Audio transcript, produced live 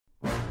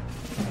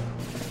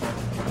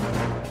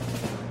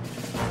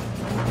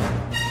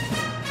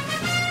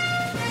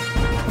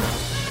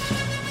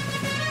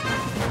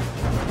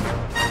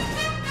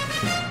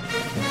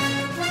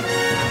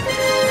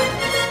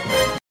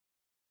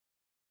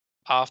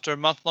After a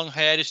month-long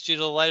hiatus due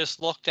to the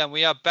latest lockdown,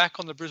 we are back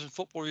on the Brisbane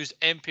Football News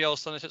NPL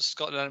Sunday Set.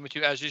 Scott and Adam with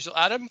you as usual.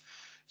 Adam,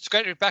 it's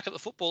great to be back at the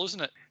football,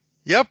 isn't it?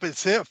 Yep,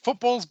 it's it.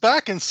 Football's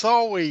back, and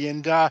so are we.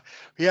 And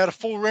we had a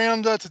full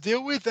round to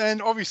deal with,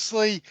 and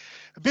obviously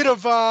a bit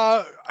of,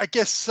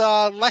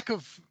 lack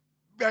of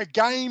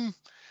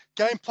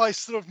gameplay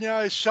sort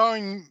of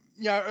showing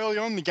early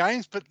on in the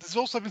games. But there's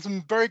also been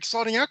some very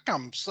exciting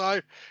outcomes.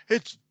 So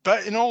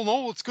but in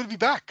all, it's good to be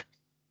back.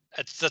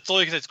 That's all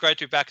you can say. It's great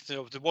to be back.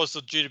 It was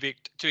due to be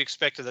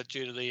expected that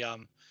due to the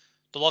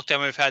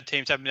lockdown we've had,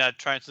 teams haven't been able to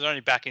train, so they're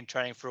only back in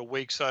training for a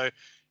week. So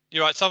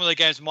you're right. Some of the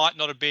games might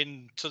not have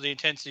been to the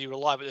intensity you would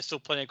like, but there's still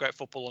plenty of great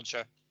football on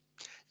show.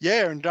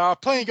 Yeah, and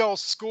plenty of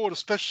goals scored,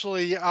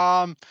 especially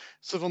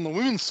sort of on the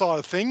women's side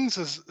of things,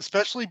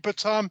 especially.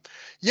 But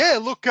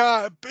look,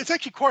 it's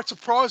actually quite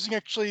surprising,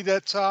 actually,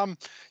 that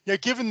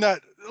given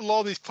that a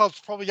lot of these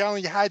clubs probably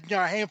only had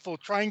a handful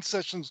of training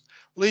sessions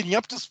leading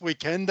up to this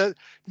weekend, that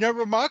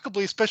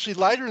remarkably, especially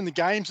later in the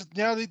games,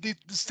 the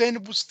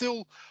standard was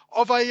still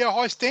of a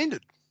high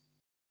standard.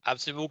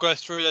 Absolutely, we'll go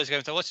through those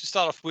games. So let's just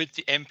start off with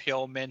the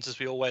NPL men's, as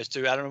we always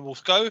do, Adam. And we'll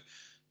go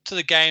to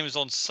the games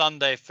on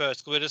Sunday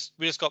first. We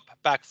just got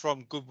back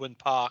from Goodwin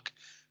Park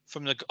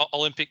from the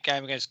Olympic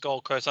game against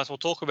Gold Coast. So we'll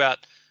talk about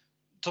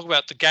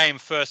the game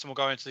first, and we'll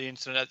go into the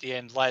incident at the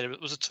end later.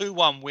 It was a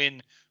 2-1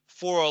 win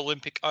for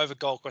Olympic over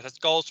Gold Coast. That's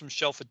goals from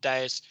Shelford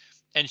Dayes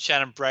and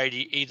Shannon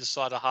Brady either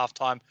side of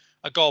halftime.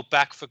 A goal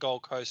back for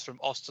Gold Coast from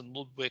Austin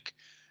Ludwig,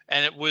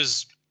 and it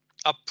was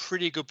a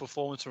pretty good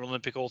performance from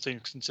Olympic, all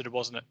things considered,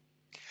 wasn't it?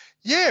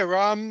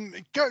 Yeah,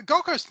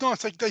 Gold Coast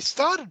Knights, they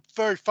started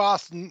very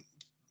fast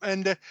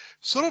and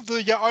sort of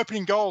the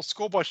opening goal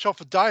scored by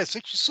Shelford Dayes,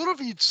 actually sort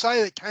of you'd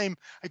say that came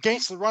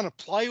against the run of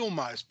play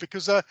almost,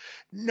 because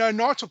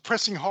Knights were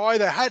pressing high.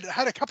 They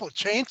had a couple of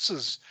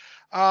chances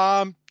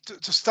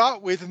to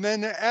start with, and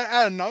then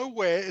out of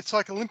nowhere, it's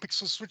like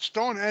Olympics was switched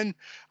on and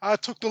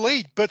took the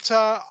lead. But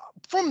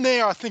from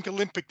there, I think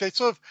Olympic, they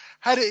sort of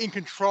had it in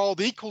control.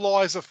 The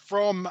equaliser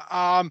from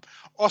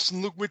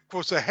Austin Ludwig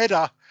was a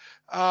header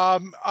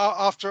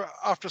after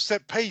a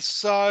set piece.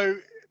 So,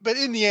 but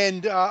in the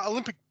end,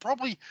 Olympic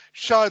probably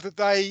showed that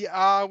they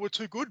were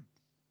too good.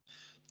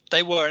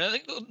 They were, and I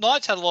think the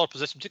Knights had a lot of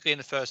possession, particularly in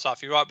the first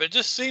half. You're right, but it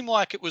just seemed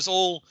like it was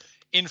all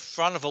in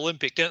front of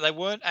Olympic. They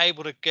weren't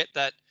able to get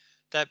that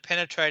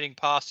penetrating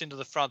pass into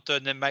the front third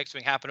and then make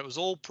something happen. It was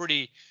all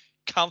pretty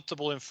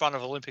comfortable in front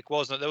of Olympic,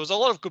 wasn't it? There was a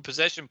lot of good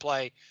possession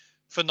play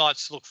for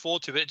Knights to look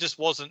forward to, but it just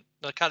wasn't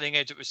the cutting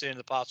edge that we've seen in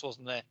the past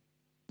wasn't there.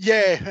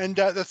 Yeah, and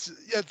that's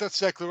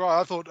exactly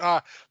right. I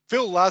thought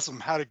Phil Lasm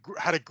had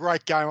a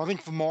great game. I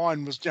think for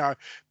mine was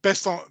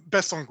best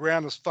on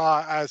ground as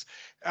far as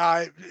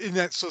in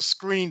that sort of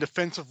screen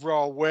defensive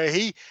role where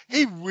he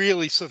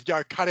really sort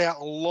of cut out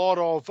a lot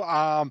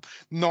of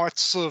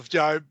Knights sort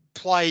of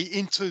play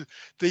into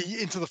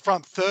the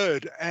front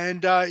third,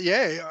 and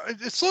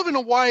it's sort of in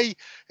a way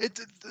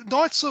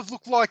Knights sort of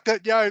looked like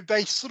that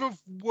they sort of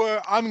were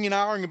umming and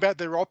ahhing about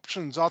their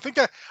options. I think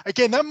that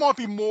again that might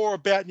be more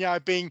about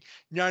being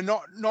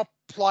not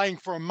playing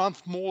for a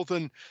month more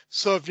than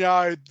sort of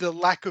the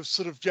lack of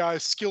sort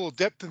of skill or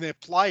depth in their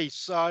play.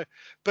 So,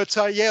 but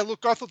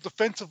look, I thought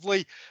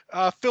defensively,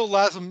 Phil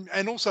Lasm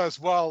and also as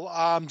well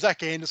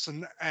Zach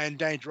Anderson and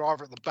Dan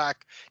Driver at the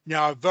back,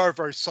 very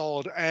very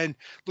solid. And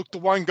look, the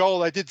one goal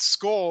they did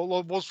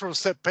score was from a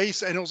set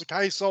piece, and it was a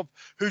case of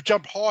who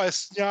jumped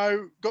highest,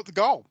 got the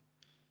goal.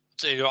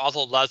 So, I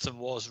thought Lasm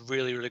was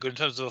really, really good in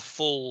terms of a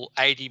full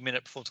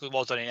 80-minute performance. It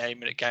was only an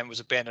 80-minute game. It was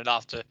abandoned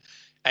after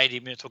 80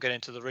 minutes. We'll get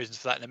into the reasons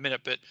for that in a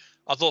minute. But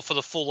I thought for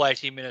the full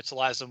 80 minutes,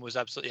 Lasm was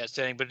absolutely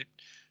outstanding. But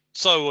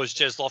so was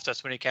Jez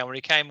Loftus when he came. When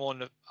he came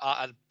on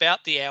at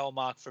about the hour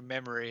mark from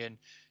memory, and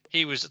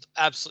he was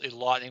absolutely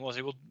lightning,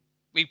 wasn't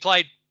he?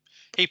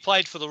 He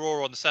played for the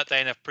Roar on the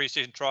Saturday NF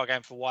pre-season trial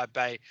game for Wide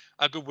Bay.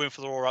 A good win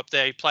for the Roar up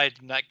there. He played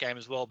in that game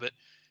as well, but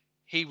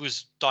he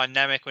was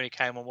dynamic when he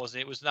came on, wasn't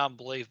he? It was an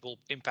unbelievable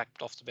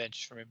impact off the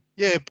bench from him.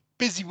 Yeah,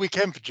 busy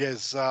weekend for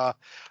Jez,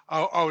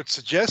 I would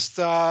suggest.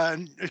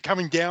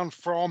 Coming down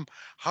from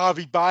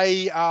Hervey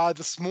Bay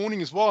this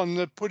morning as well,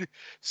 and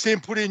see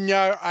him put in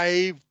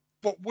a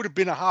what would have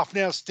been a half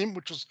an hour stint,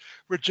 which was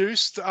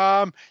reduced.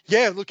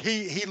 Look,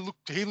 he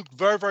looked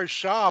very very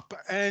sharp,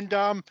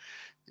 and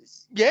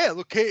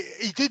look,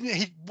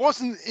 he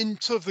wasn't in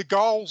sort of the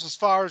goals as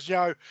far as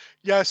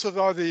sort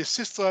of the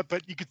assister,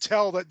 but you could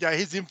tell that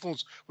his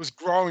influence was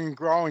growing and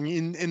growing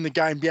in the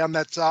game down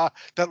that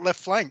left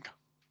flank.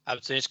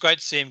 Absolutely, it's great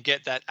to see him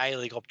get that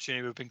A-League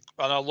opportunity.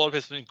 I know a lot of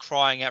us have been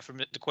crying out from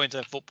the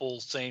Queensland football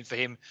scene for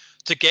him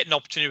to get an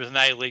opportunity with an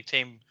A-League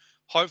team.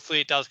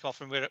 Hopefully, it does come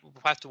off, and we'll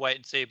have to wait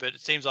and see. But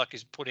it seems like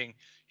he's putting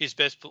his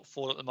best foot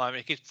forward at the moment.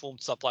 If he keeps performing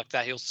stuff like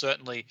that, he'll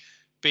certainly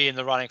be in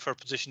the running for a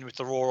position with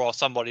the Roar or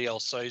somebody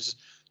else. So he's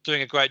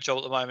doing a great job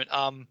at the moment.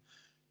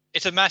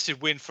 It's a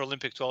massive win for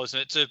Olympic as well, isn't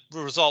it? It's a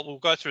result. We'll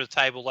go through the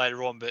table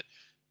later on, but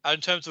in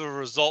terms of a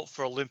result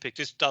for Olympic,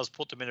 this does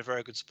put them in a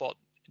very good spot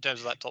in terms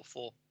of that top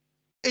four.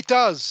 It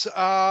does.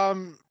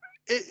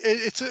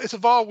 it's a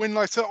VAR win.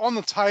 Like so on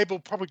the table,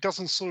 probably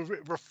doesn't sort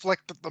of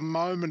reflect at the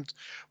moment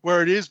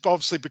where it is, but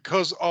obviously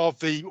because of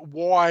the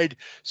wide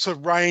sort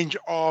of range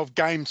of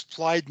games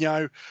played,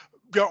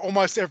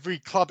 almost every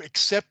club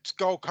except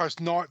Gold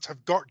Coast Knights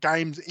have got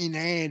games in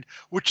hand,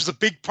 which is a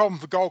big problem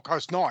for Gold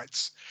Coast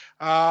Knights.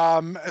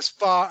 As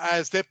far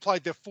as they've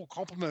played their full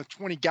complement of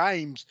 20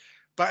 games,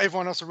 but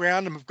everyone else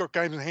around them have got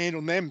games in hand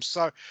on them.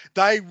 So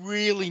they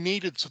really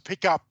needed to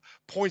pick up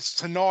points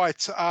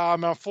tonight.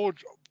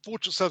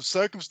 Unfortunate set of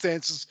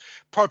circumstances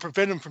probably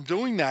prevent them from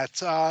doing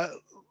that.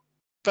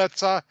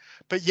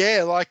 But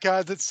yeah, like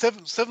that's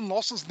seven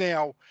losses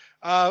now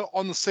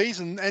on the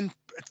season, and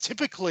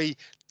typically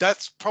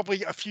that's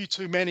probably a few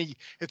too many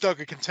if they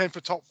could contend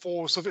for top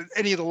four. So if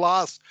any of the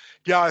last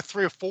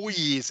 3 or 4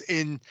 years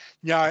in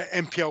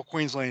NPL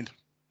Queensland.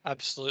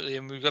 Absolutely,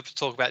 and we've got to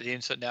talk about the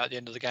incident now at the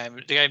end of the game.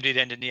 The game did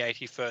end in the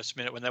 81st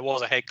minute when there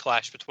was a head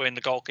clash between the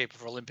goalkeeper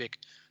for Olympic,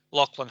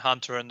 Lachlan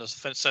Hunter, and the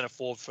centre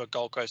forward for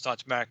Gold Coast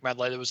Knights, Marek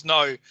Madley. There was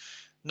no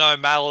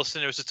malice,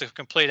 and it was just a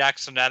complete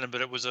accident, Adam. But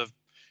it was a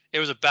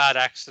bad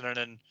accident,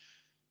 and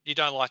you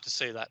don't like to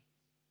see that.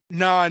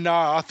 No,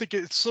 I think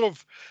it's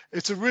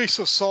a really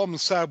sort of solemn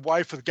and sad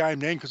way for the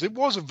game to end, because it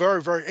was a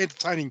very, very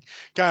entertaining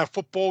game of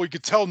football. You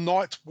could tell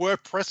Knights were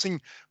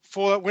pressing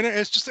for that winner.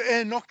 It's just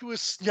an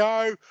innocuous,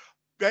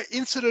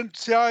 incident.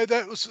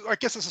 That was, I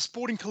guess, it's a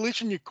sporting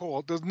collision you call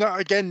it. There's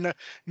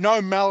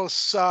no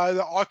malice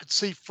that I could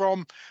see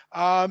from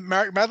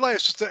Marek Madley.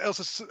 It's just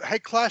a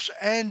head clash,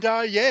 and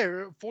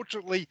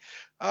fortunately,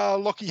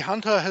 Lockie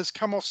Hunter has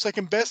come off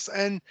second best,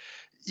 and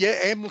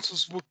ambulance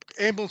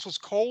was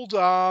called.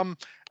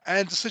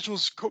 And decision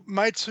was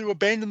made to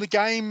abandon the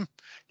game,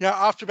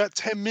 after about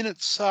 10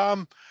 minutes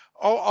of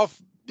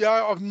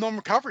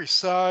non-recovery.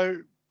 So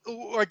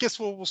I guess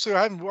we'll see what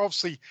happens.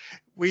 Obviously,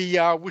 we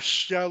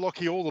wish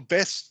Lockie all the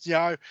best,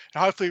 and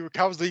hopefully he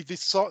recovers.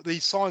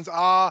 These signs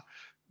are,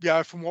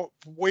 from what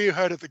we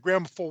heard at the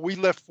ground before we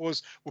left, were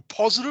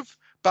positive.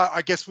 But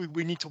I guess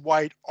we need to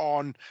wait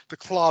on the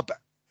club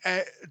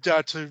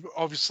to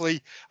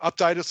obviously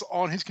update us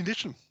on his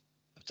condition.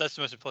 That's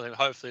the most important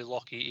thing. Hopefully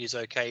Lockie is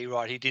okay.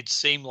 Right, he did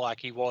seem like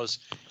he was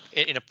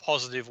in a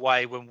positive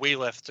way when we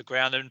left the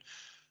ground. And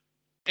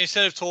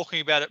instead of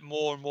talking about it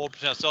more and more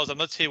between ourselves,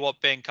 let's hear what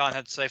Ben Kahn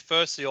had to say.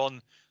 Firstly,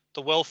 on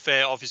the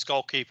welfare of his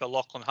goalkeeper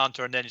Lachlan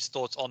Hunter, and then his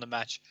thoughts on the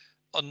match,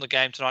 on the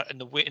game tonight,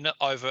 and the win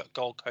over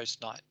Gold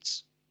Coast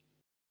Knights.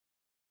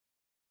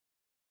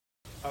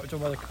 We're talking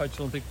about the coach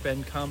Olympic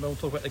Ben Kahn. We'll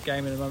talk about the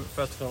game in a moment.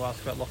 First of all, I'll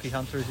ask about Lockie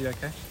Hunter. Is he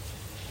okay?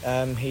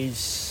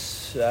 He's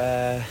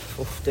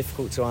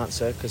difficult to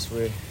answer because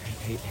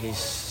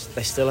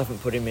they still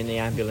haven't put him in the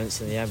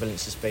ambulance, and the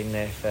ambulance has been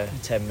there for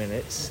 10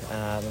 minutes.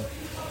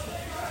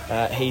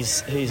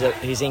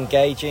 He's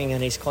engaging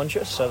and he's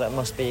conscious, so that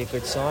must be a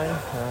good sign.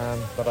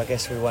 But I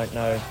guess we won't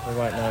know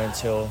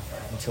until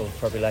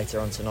probably later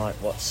on tonight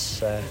what's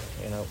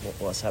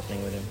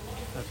happening with him.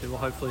 Okay, well,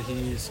 hopefully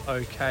he's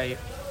okay.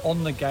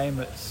 On the game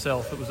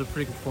itself, it was a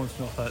pretty good performance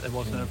from your side. It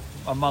wasn't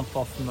a month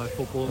off from no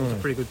football. It was a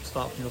pretty good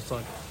start from your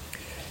side.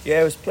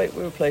 Yeah, we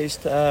were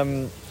pleased.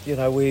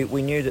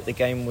 We knew that the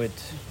game would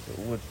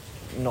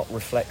not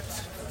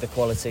reflect the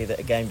quality that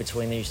a game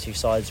between these two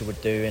sides would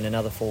do in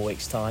another 4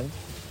 weeks' time,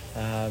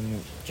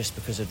 just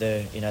because of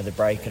the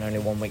break and only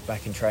 1 week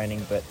back in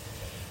training. But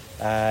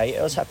I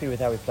was happy with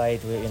how we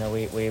played.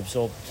 We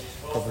absorbed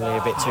probably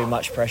a bit too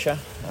much pressure,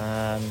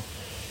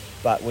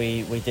 but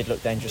we did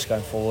look dangerous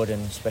going forward,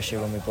 and especially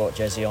when we brought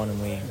Jesse on and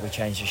we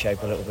changed the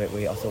shape a little bit.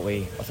 I thought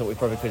we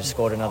probably could have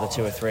scored another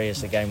 2 or 3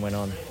 as the game went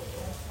on.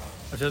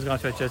 I was just going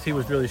to say, Jess, he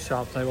was really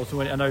sharp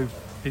tonight. I know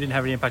he didn't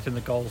have any impact in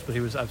the goals, but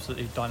he was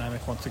absolutely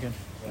dynamic once again.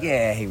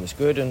 Yeah, he was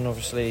good, and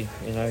obviously,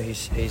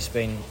 he's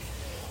been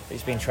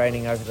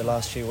training over the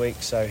last few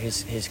weeks, so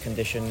his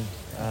condition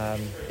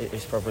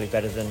is probably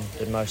better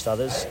than most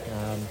others.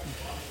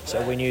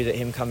 So we knew that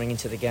him coming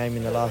into the game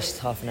in the last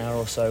half an hour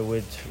or so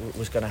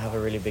was going to have a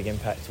really big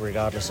impact,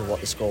 regardless of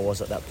what the score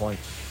was at that point.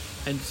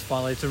 And just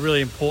finally, it's a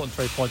really important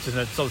 3 points, isn't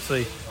it? It's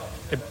obviously,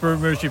 it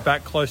moves you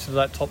back closer to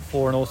that top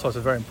 4, and also it's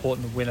a very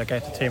important win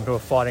against a team who are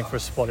fighting for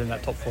a spot in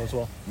that top 4 as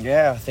well.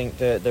 Yeah, I think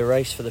the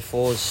race for the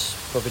 4 is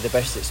probably the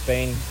best it's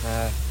been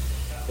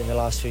in the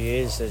last few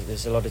years.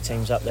 There's a lot of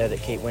teams up there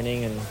that keep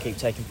winning and keep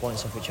taking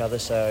points off each other,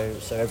 so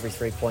every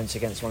 3 points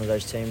against one of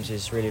those teams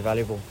is really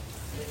valuable.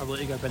 I'll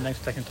let you go, Ben. Thanks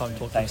for taking time to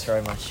talk. Thanks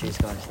very much. Cheers,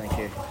 guys. Thank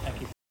you.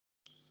 Thank you.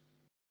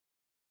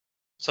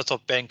 So that's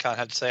what Ben Kahn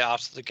had to say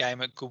after the game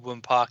at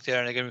Goodwin Park there.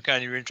 And again, we can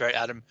only reiterate,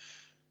 Adam,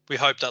 we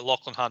hope that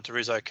Lachlan Hunter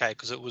is okay,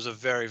 because it was a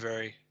very,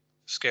 very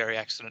scary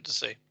accident to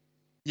see.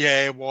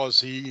 Yeah, it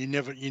was. You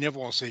never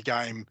want to see a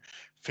game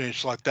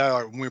finish like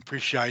that. We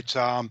appreciate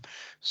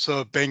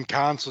Ben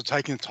Kahn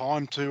taking the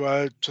time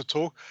to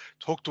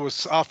talk to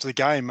us after the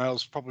game. It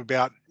was probably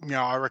about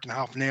I reckon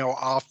half an hour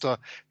after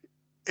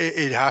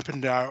it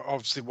happened.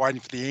 Obviously waiting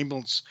for the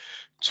ambulance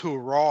to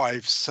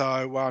arrive.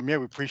 So we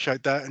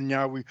appreciate that, and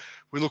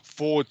we look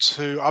forward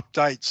to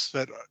updates.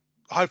 But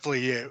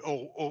hopefully,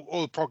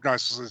 all the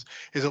prognosis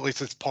is at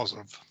least it's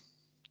positive.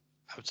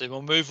 Absolutely.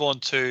 We'll move on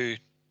to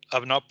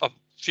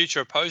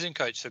future opposing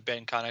coach for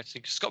Ben Carney.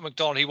 Scott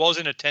McDonald, he was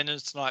in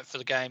attendance tonight for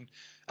the game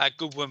at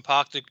Goodwin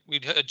Park. We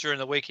heard during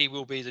the week he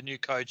will be the new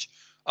coach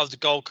of the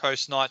Gold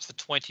Coast Knights for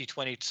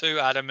 2022,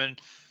 Adam.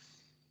 And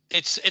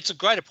it's a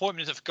great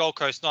appointment for Gold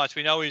Coast Knights.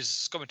 We know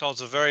Scott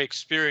McDonald's a very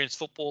experienced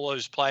footballer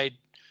who's played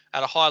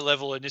at a high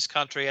level in this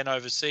country and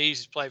overseas.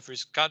 He's played for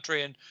his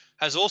country and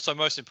has also,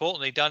 most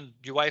importantly, done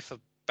UEFA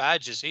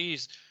badges.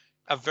 He's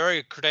a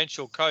very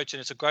credentialed coach, and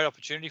it's a great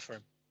opportunity for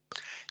him.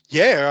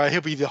 Yeah,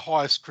 he'll be the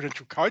highest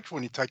credentialed coach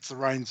when he takes the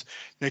reins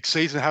next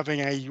season,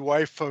 having a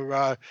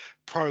UEFA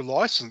pro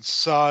license.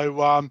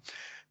 So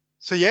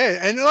yeah,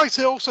 and like I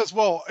said, also as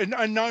well,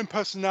 a known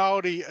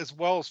personality as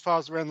well as far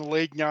as around the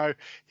league.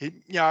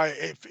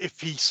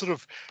 If he sort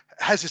of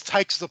has his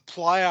takes as a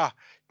player,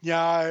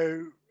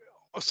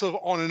 sort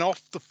of on and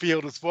off the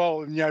field as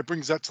well, and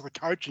brings that to the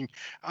coaching.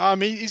 He's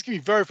going to be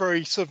very,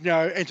 very sort of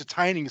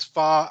entertaining as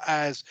far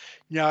as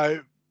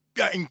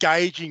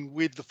engaging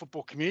with the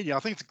football community. I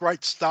think it's a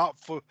great start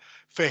for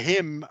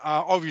him.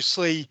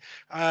 Obviously,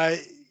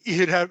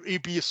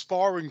 he'd be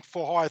aspiring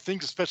for higher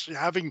things, especially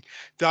having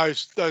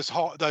those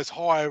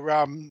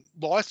higher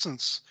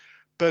license.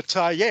 But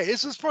yeah,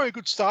 this is probably a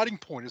good starting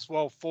point as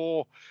well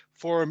for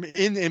him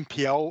in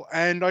NPL,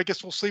 and I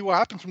guess we'll see what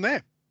happens from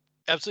there.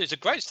 Absolutely, it's a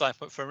great starting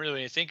point for him, really,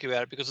 when you think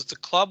about it, because it's a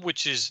club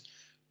which is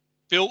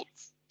built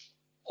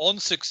on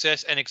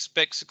success and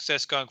expects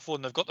success going forward.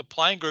 And they've got the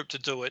playing group to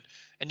do it,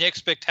 and the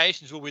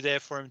expectations will be there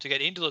for him to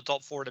get into the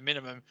top four at a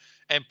minimum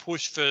and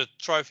push for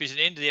trophies and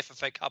into the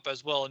FFA Cup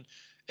as well. And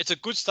it's a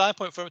good starting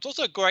point for him. It's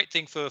also a great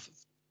thing for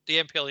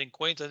the NPL in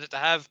Queensland to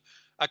have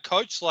a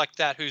coach like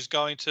that who's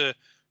going to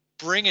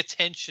bring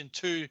attention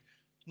to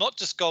not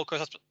just Gold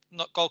Coast,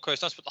 but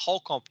the whole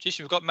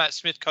competition. We've got Matt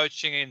Smith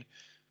coaching in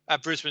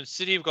Brisbane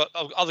City. We've got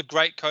other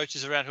great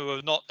coaches around who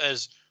are not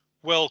as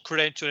well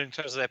credentialed in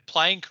terms of their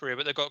playing career,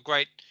 but they've got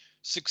great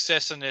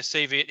success in their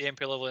CV at the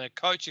NPL level in a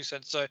coaching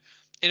sense. So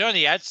it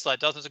only adds to that,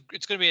 doesn't it?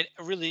 It's going to be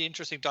a really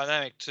interesting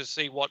dynamic to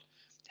see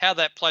how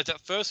that plays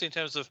out. Firstly, in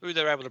terms of who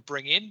they're able to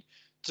bring in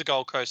to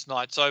Gold Coast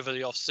Knights over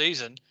the off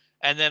season,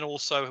 and then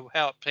also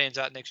how it plans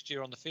out next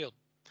year on the field.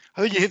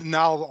 I think you hit the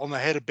nail on the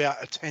head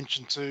about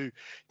attention to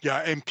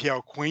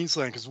NPL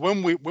Queensland, because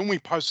when we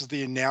posted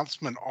the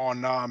announcement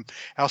on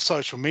our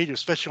social media,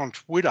 especially on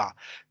Twitter,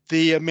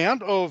 the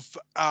amount of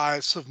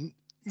sort of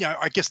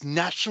I guess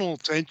national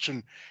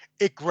attention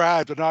it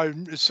grabbed. I know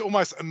it's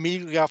almost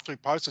immediately after we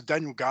posted,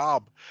 Daniel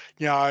Garb,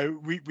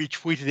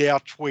 retweeted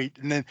our tweet,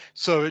 and then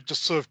so it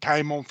just sort of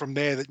came on from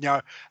there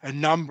that a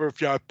number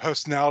of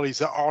personalities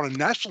that are on a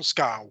national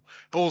scale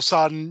all of a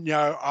sudden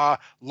are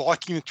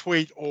liking the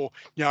tweet, or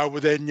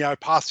were then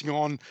passing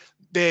on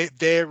their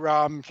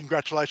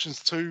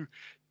congratulations to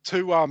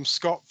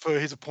Scott for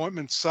his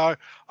appointment. So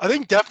I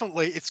think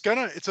definitely it's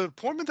an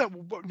appointment that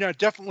will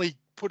definitely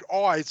put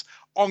eyes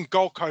on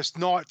Gold Coast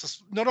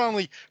Knights, not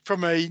only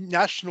from a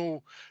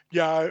national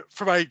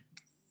Premier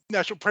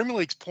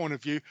League's point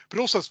of view, but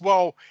also as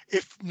well,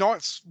 if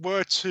Knights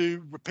were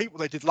to repeat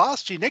what they did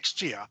last year,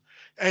 next year,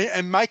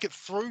 and make it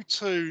through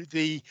to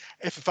the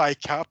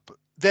FFA Cup,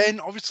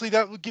 then obviously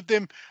that would give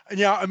them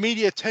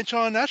immediate attention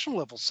on a national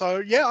level.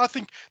 So yeah, I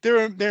think they're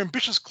an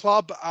ambitious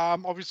club.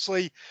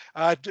 Obviously,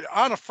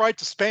 aren't afraid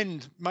to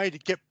spend money to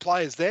get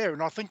players there,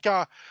 and I think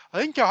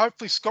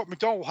hopefully Scott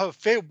McDonald will have a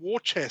fair war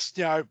chest,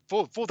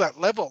 for that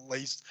level at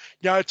least,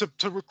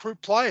 to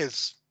recruit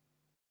players.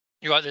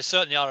 You're right. They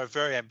certainly are a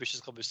very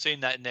ambitious club. We've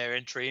seen that in their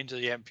entry into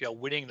the NPL,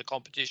 winning the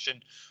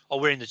competition or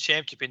winning the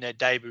championship in their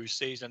debut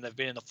season. They've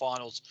been in the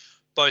finals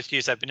both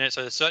years they've been in it,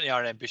 so they certainly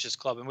are an ambitious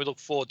club, and we look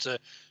forward to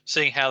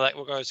seeing how that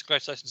will go. So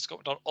congratulations to Scott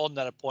McDonald on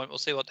that appointment. We'll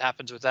see what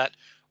happens with that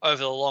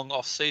over the long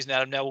off-season,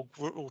 Adam. Now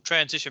we'll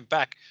transition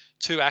back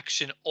to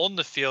action on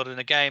the field in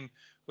a game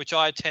which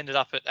I attended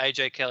up at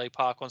AJ Kelly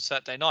Park on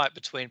Saturday night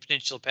between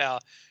Peninsula Power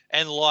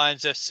and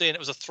Lions FC, and it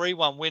was a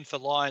 3-1 win for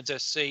Lions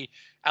FC.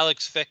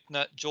 Alex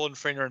Fechner, Jordan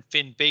Freener and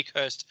Finn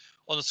Beakhurst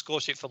on the score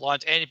sheet for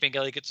Lions. Andy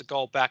Bengali gets a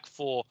goal back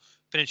for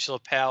Peninsula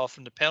Power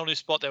from the penalty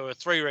spot. There were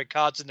 3 red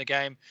cards in the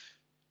game.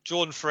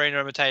 Jordan Farina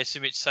and Mateo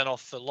Simic sent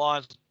off for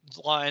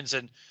Lions,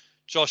 and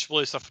Josh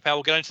Willis off for Power.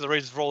 We'll get into the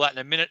reasons for all that in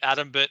a minute,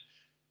 Adam. But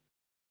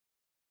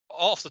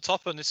off the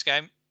top in this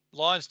game,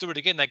 Lions do it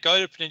again. They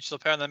go to Peninsula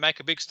Power and they make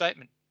a big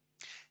statement.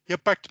 Yeah,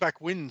 back-to-back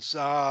wins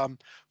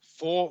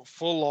for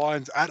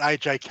Lions at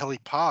AJ Kelly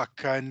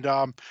Park. And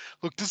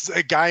look, this is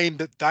a game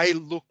that they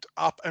looked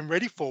up and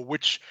ready for,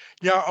 which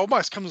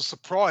almost comes as a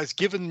surprise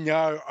given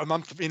a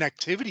month of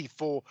inactivity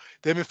for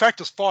them. In fact,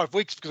 it's 5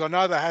 weeks, because I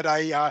know they had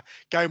a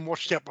game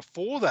watched out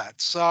before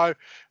that. So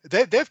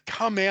they've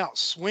come out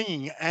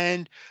swinging.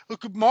 And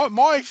look,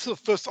 my sort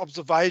of first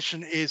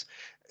observation is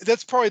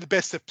that's probably the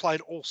best they've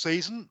played all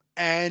season.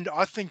 And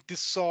I think this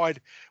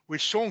side,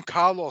 with Sean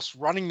Carlos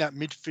running that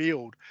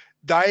midfield,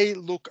 they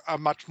look a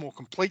much more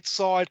complete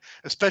side,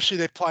 especially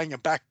they're playing a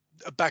back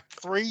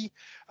three.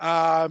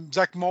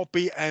 Zach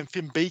Maltby and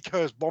Finn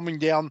Beakhurst bombing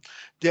down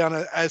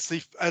as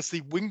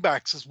the wing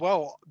backs as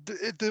well.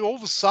 All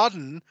of a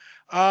sudden,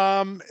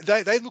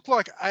 they look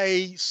like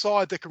a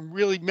side that can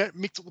really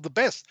mix it with the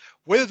best.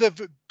 Whether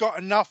they've got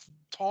enough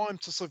time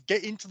to sort of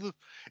get into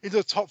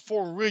the top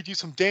 4 and really do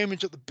some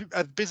damage at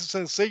the business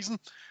end of the season.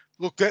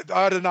 Look,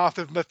 I don't know if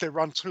they've let their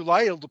run too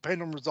late. It'll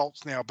depend on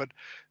results now, but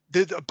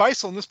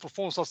based on this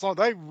performance last night,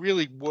 they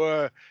really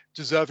were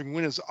deserving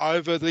winners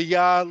over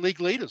the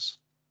league leaders.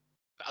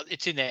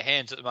 It's in their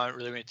hands at the moment,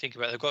 really, when you think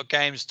about it. They've got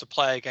games to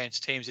play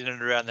against teams in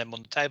and around them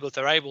on the table. If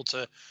they're able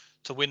to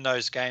win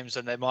those games,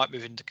 then they might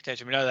move into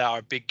contention. We know they are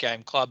a big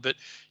game club, but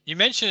you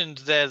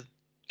mentioned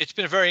it's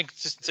been a very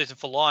inconsistent season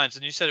for Lions,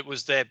 and you said it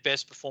was their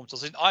best performance of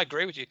the season. I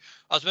agree with you.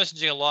 I was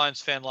messaging a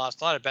Lions fan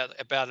last night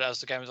about it as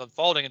the game was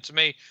unfolding, and to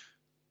me,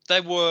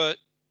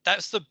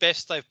 that's the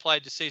best they've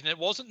played this season. It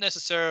wasn't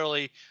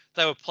necessarily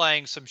they were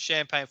playing some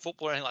champagne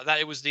football or anything like that.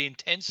 It was the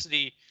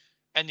intensity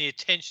and the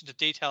attention to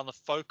detail and the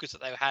focus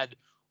that they had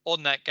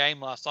on that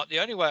game last night. The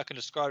only way I can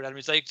describe it, Adam,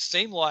 is they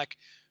seemed like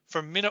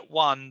from minute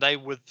one, they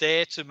were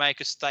there to make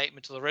a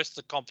statement to the rest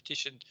of the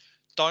competition.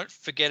 Don't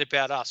forget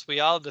about us. We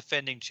are the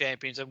defending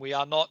champions, and we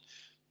are not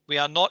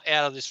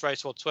out of this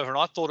race whatsoever. And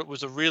I thought it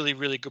was a really,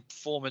 really good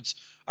performance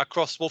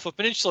across the board. For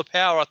Peninsula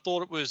Power, I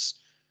thought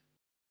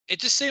it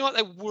just seemed like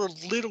they were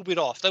a little bit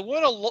off. There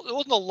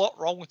wasn't a lot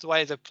wrong with the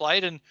way they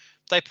played, and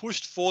they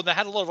pushed forward. They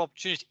had a lot of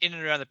opportunities in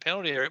and around the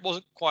penalty area. It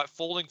wasn't quite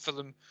falling for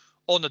them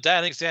on the day.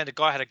 I think Xander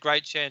Guy had a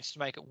great chance to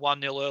make it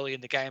 1-0 early in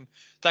the game.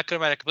 That could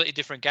have made a completely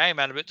different game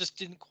out of it. It just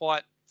didn't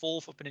quite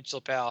fall for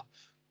Peninsula Power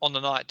on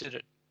the night, did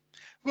it?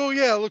 Well,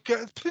 yeah, look,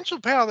 Peninsula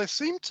Power, they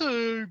seem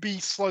to be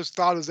slow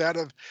starters out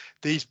of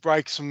these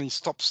breaks from the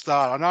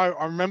stop-start.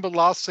 I remember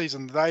last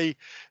season, they,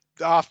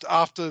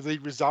 after the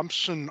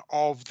resumption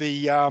of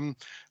the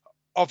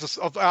after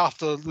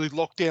the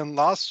lockdown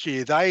last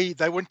year,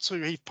 they went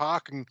to Heath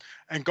Park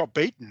and got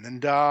beaten,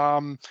 and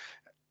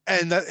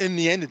that in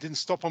the end it didn't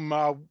stop them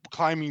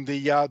claiming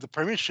the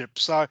premiership.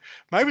 So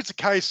maybe it's a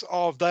case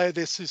of they're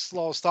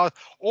slow start.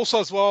 Also,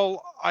 as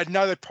well, I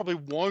know they probably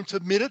won't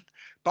admit it,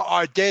 but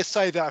I dare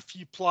say that a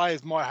few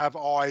players might have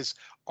eyes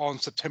on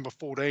September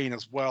 14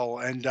 as well.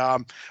 And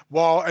and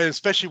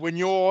especially when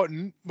you're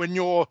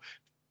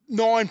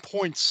 9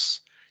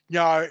 points,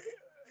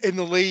 in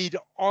the lead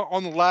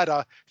on the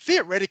ladder,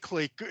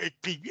 theoretically, it'd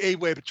be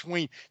anywhere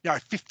between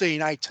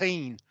 15,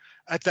 18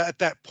 at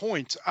that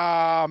point.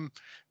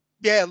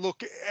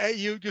 Look,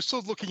 you're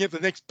sort of looking at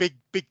the next big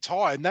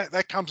tie, and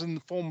that comes in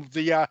the form of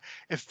the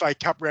FA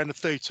Cup round of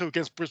 32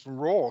 against Brisbane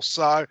Roar.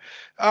 So,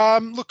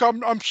 look,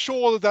 I'm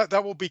sure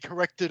that will be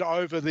corrected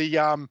over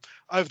the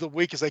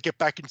week as they get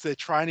back into their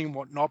training and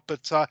whatnot.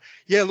 But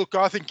look,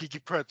 I think you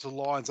give credit to the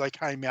Lions. They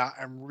came out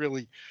and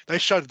really they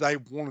showed that they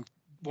want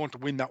to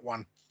win that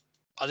one.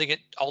 I think it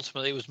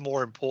ultimately was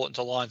more important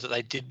to Lions that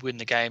they did win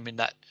the game in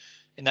that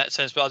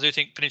sense. But I do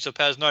think Peninsula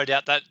Power's no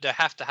doubt that they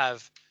have to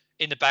have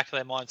in the back of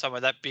their mind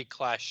somewhere that big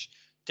clash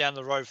down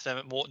the road for them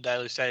at Moreton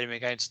Daily Stadium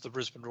against the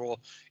Brisbane Roar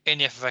in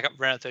the FA Cup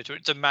round of 32.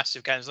 It's a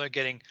massive game. There's no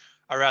getting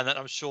around that.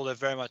 I'm sure they're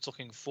very much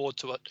looking forward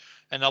to it,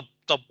 and they'll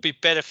be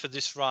better for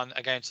this run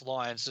against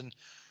Lions. And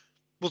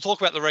we'll talk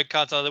about the red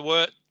cards.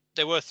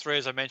 There were 3,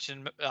 as I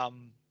mentioned.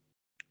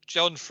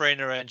 John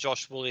Freena and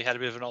Josh Woolley had a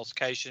bit of an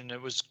altercation.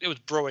 It was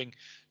brewing,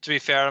 to be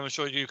fair. I'm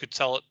sure you could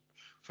tell it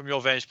from your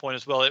vantage point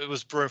as well. It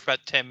was brewing for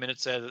about 10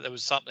 minutes there that there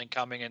was something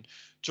coming, and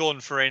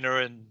Jordan Farina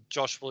and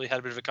Josh Woolley had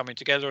a bit of a coming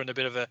together and a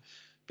bit of an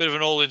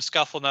all-in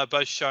scuffle, and they were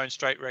both showing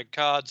straight red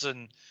cards.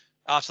 And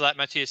after that,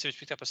 Matthias Sims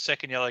picked up a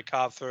second yellow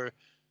card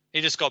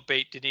he just got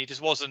beat, didn't he?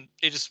 Just was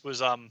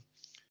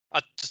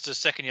just a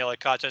second yellow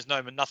card. There's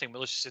nothing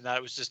malicious in that.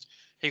 It was just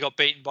he got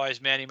beaten by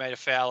his man. He made a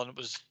foul, and it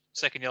was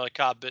second yellow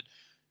card. But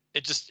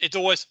it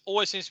always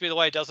seems to be the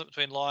way it does it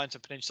between Lions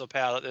and Peninsula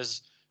Power, that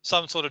there's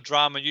some sort of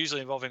drama,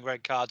 usually involving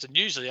red cards, and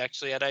usually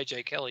actually at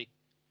AJ Kelly.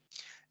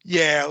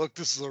 Yeah, look,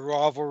 this is a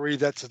rivalry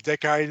that's a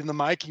decade in the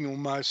making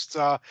almost,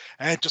 and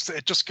it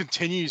just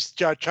continues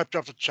chapter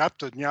after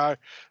chapter.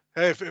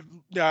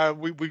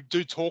 We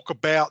do talk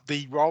about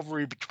the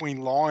rivalry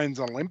between Lions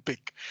and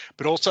Olympic,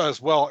 but also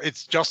as well,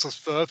 it's just as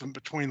fervent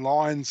between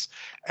Lions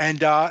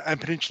and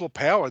Peninsula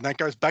Power, and that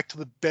goes back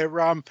to their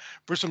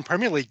Brisbane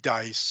Premier League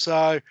days.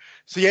 So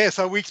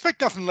we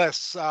expect nothing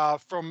less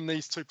from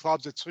these two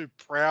clubs. They're two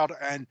proud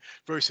and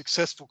very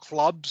successful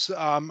clubs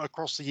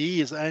across the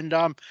years, and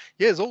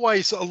there's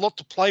always a lot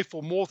to play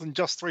for, more than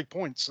just 3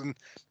 points. And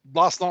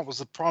last night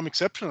was a prime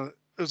exception. It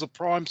was a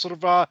prime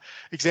sort of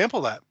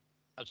example of that.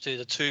 To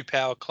the two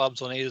power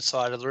clubs on either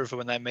side of the river,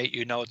 when they meet,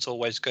 it's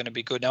always going to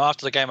be good. Now,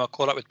 after the game, I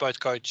caught up with both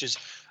coaches.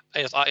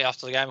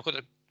 After the game, I caught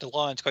up the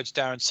Lions coach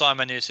Darren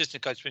Simon, the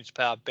assistant coach Peninsula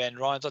Power Ben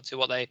Ryans. Let's see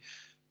what they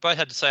both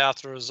had to say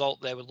after the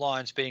result there, with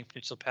Lions beating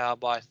Peninsula Power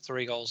by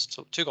 2 goals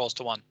to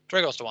 1.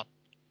 We're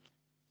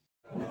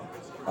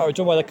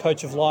joined by the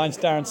coach of Lions,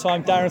 Darren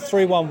Simon. Darren,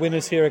 3-1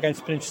 winners here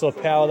against Peninsula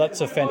Power.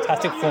 That's a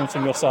fantastic performance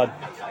from your side.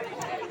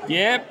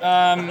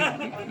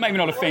 Yeah, maybe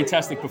not a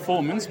fantastic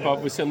performance,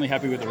 but we're certainly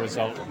happy with the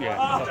result.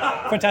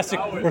 Yeah, fantastic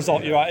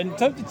result, you're right. And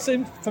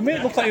for me,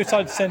 it looked like you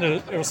decided to send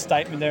a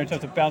statement there in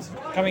terms of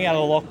coming out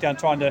of the lockdown,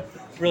 trying to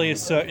really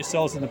assert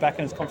yourselves in the back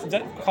end of this conference. Is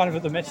that kind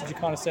of the message you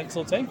kind of sent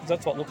to the team? Because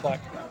that's what it looked like.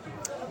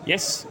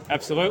 Yes,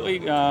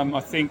 absolutely.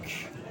 I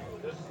think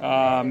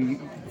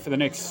for the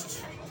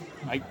next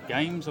 8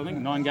 games, I think,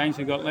 9 games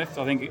we've got left.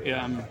 I think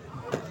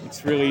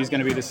it's really is going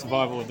to be the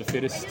survival of the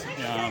fittest.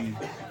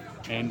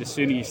 And the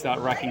sooner you start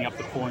racking up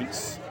the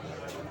points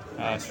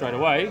straight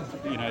away,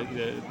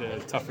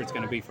 the tougher it's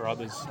going to be for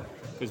others.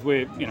 Because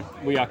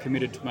we are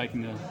committed to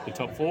making the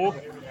top 4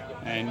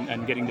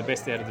 and getting the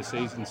best out of the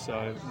season.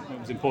 So it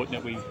was important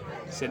that we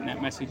sent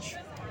that message.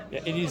 Yeah,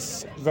 it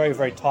is very,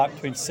 very tight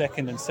between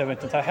 2nd and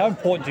 7th. And so how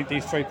important do you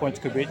think these 3 points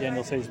could be at the end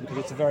of the season? Because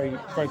it's a very,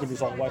 very good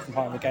result away from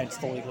home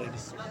against the league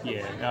leaders.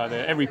 Yeah,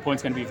 every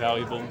point's going to be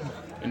valuable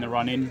in the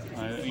run-in.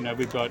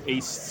 We've got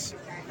Easts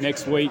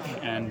next week,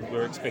 and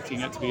we're expecting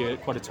that to be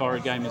quite a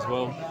torrid game as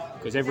well,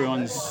 because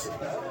everyone's,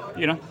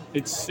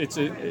 it's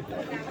going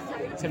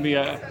to be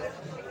a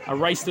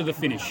race to the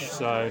finish.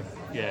 So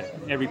yeah,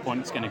 every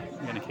point is going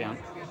to count.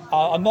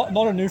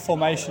 Not a new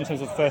formation in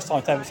terms of first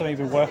time, but something you've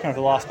been working over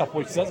the last couple of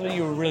weeks. Is that something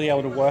you were really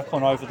able to work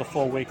on over the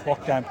 4-week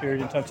lockdown period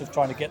in terms of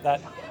trying to get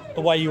that the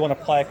way you want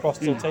to play across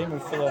the team in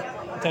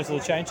terms of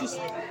the changes?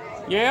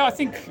 Yeah, I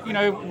think,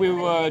 we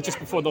were just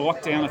before the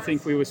lockdown, I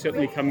think we were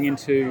certainly coming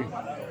into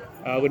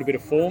a little bit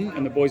of form,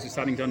 and the boys are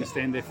starting to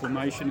understand their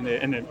formation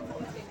and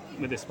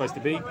where they're supposed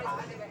to be.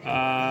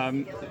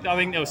 I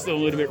think they were still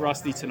a little bit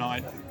rusty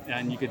tonight,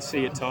 and you could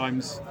see at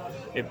times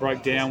it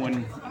broke down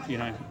when,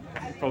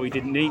 probably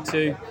didn't need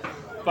to.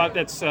 But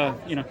that's,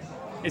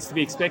 it's to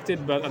be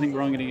expected, but I think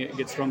we're only going to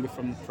get stronger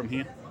from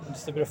here.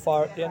 Just a bit of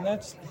fire at the end there.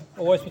 It's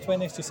always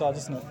between these two sides,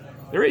 isn't it?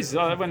 There is.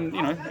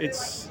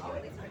 It's...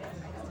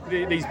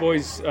 These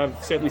boys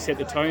have certainly set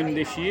the tone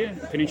this year,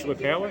 Peninsula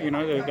Power.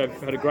 They've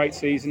had a great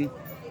season.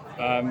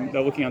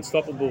 They're looking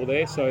unstoppable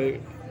there. So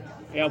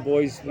our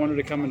boys wanted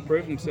to come and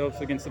prove themselves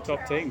against the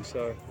top team.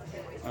 So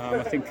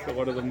I think a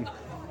lot of them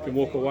can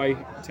walk away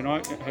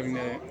tonight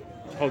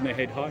holding their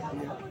head high.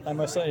 And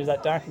most certainly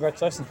that, Darren.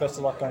 Congratulations. Best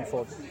of luck going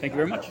forward. Thank you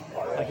very much.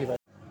 Thank you very much.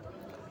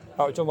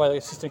 All right, joined by the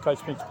assistant coach,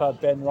 Principal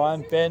Ben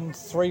Ryan. Ben,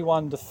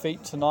 3-1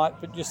 defeat tonight,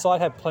 but your side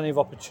had plenty of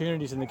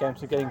opportunities in the game,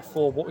 so getting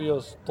 4. What were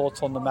your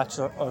thoughts on the match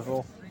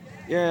overall?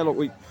 Yeah, look,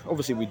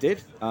 we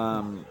did.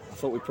 I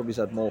thought we probably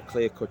had more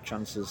clear-cut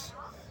chances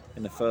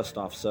in the first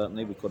half.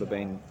 Certainly, we could have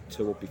been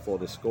 2 up before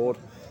they scored.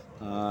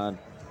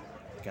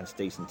 Against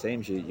decent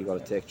teams, you got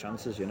to take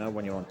chances,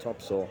 when you're on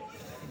top. So,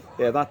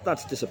 yeah,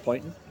 that's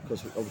disappointing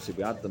because obviously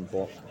we had them,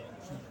 but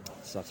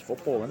that's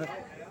football, isn't it?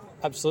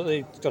 Absolutely,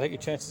 you've got to take your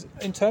chances.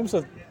 In terms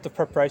of the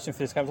preparation for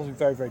this game, it's obviously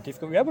very, very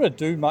difficult. Were you able to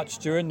do much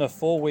during the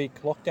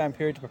 4-week lockdown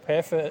period to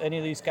prepare for any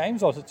of these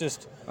games, or was it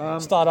just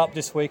start up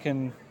this week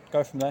and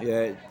go from there?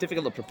 Yeah,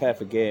 difficult to prepare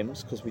for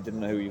games because we didn't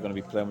know who you were going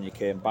to be playing when you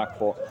came back.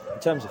 But in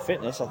terms of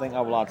fitness, I think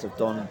our lads have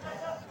done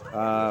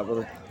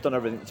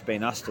everything that's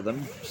been asked of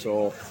them.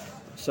 So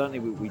certainly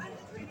we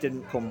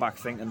didn't come back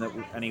thinking that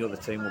any other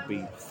team would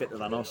be fitter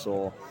than us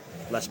or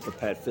less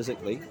prepared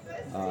physically.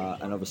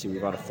 And obviously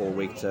we've had a 4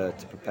 week to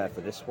prepare for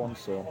this one.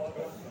 So,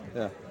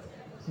 yeah.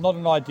 Not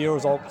an ideal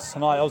result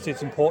tonight. Obviously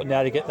it's important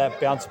now to get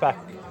that bounce back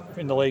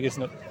in the league,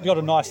 isn't it? You got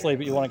a nice lead,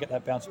 but you want to get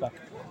that bounce back.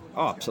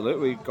 Oh,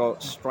 absolutely. We've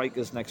got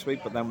Strikers next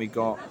week, but then we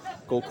got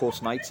Gold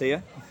Coast Knights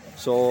here.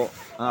 So,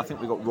 and I think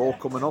we've got Raw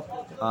coming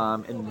up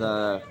in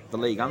the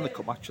league and the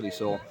cup actually.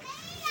 So,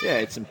 yeah,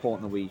 it's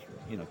important that we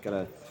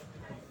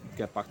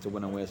get back to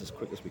winning ways as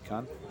quick as we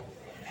can.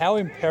 How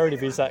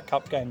imperative is that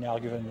cup game now,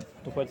 given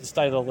the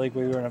state of the league?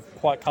 We were in a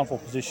quite comfortable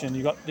position.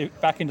 You got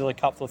back into the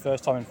cup for the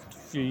first time in a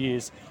few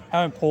years.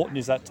 How important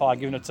is that tie,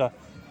 given it's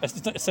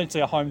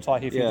essentially a home tie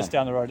here for you just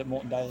down the road at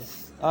Moreton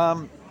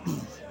Daily?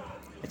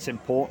 It's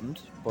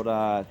important,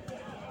 but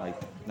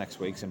next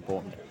week's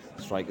important.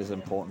 Strikers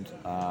important.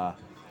 I'll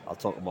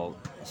talk about,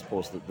 I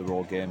suppose, the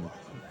Raw game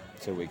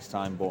 2 weeks'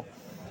 time. But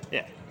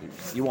yeah,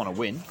 you want to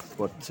win,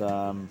 but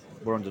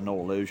we're under no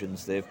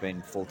illusions. They've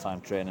been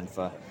full-time training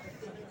for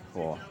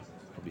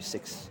probably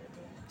six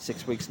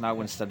weeks now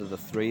instead of the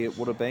 3 it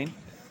would have been.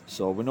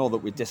 So we know that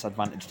we're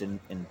disadvantaged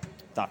in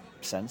that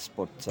sense,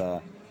 but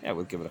yeah,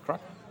 we'll give it a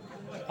crack.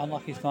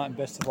 Unlucky tonight and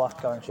best of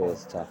luck going forward.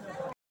 Cheers,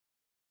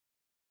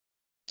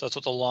 So that's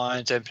what the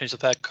Lions and Peninsula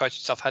Power coaching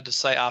staff had to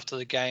say after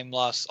the game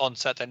on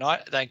Saturday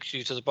night. Thank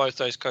you to both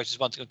those coaches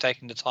once again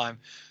taking the time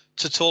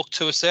to talk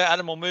to us there.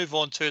 Adam, we'll move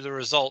on to the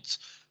results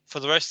for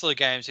the rest of the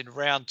games in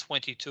round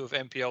 22 of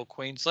NPL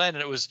Queensland.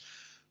 And it was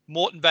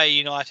Moreton Bay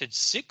United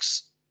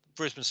 6,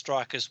 Brisbane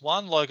Strikers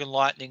 1, Logan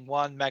Lightning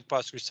 1,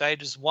 Magpies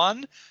Crusaders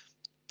 1,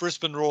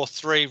 Brisbane Roar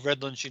 3,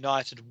 Redlands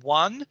United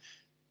 1,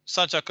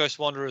 Sunshine Coast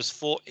Wanderers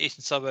 4,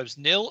 Eastern Suburbs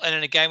 0. And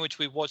in a game which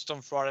we watched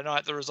on Friday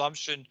night, the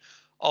resumption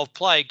of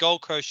play,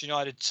 Gold Coast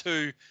United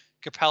 2,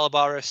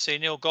 Capalaba FC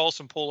 0, goals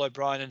from Paul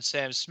O'Brien and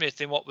Sam Smith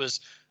in what was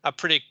a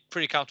pretty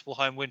comfortable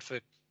home win for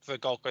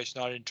Gold Coast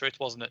United, in truth,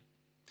 wasn't it?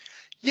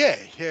 Yeah.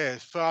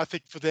 I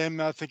think for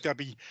them, I think they'll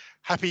be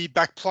happy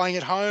back playing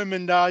at home,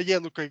 and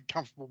look, a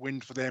comfortable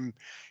win for them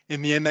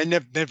in the end. They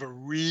never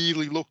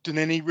really looked in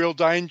any real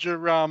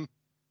danger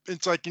in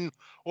taking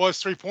all those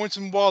 3 points,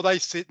 and while they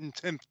sit in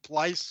 10th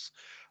place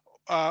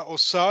or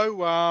so,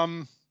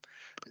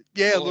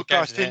 look,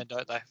 I think,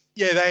 don't they?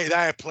 Yeah, they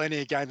have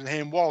plenty of games in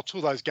hand. While 2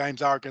 of those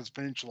games are against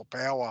Peninsula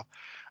Power,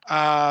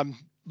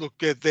 look,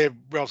 they're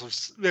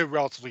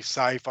relatively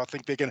safe. I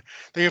think they're going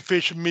to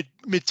finish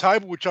mid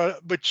table, which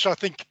I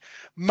think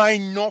may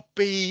not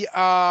be like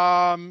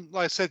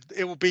I said,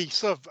 it will be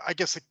sort of, I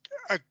guess,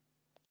 a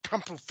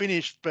comfortable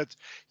finish. But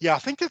yeah, I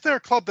think that they're a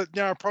club that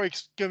probably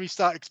going to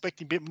start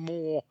expecting a bit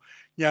more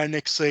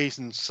next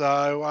season.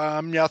 So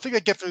I think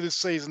they get through this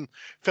season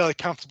fairly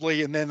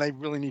comfortably, and then they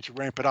really need to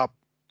ramp it up.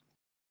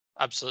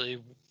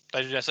 Absolutely.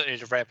 They do definitely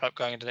need to ramp up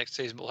going into next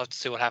season, but we'll have to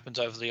see what happens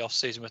over the off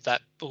season with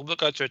that. But we'll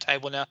go through a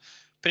table now.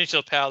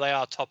 Peninsula Power, they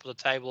are top of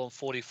the table on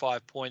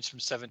 45 points from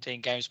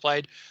 17 games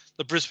played.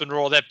 The Brisbane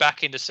Roar, they're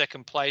back into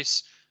second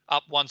place,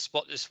 up one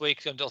spot this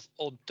week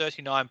on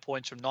 39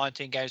 points from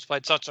 19 games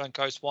played. Sunshine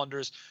Coast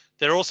Wanderers,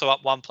 they're also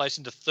up one place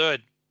into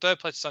third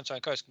place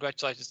Sunshine Coast.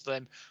 Congratulations to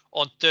them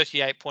on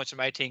 38 points from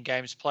 18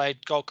 games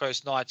played. Gold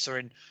Coast Knights are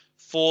in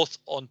fourth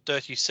on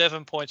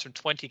 37 points from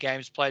 20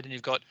 games played. And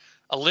you've got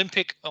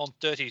Olympic on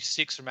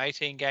 36 from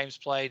 18 games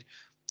played.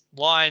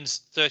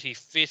 Lions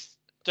 35th,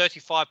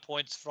 35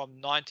 points from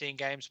 19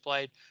 games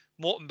played.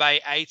 Moreton Bay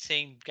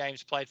 18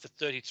 games played for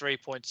 33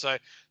 points. So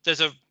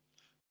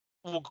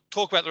we'll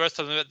talk about the rest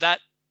of them, but that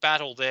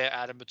battle there,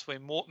 Adam,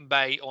 between Moreton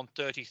Bay on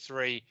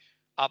 33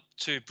 up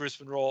to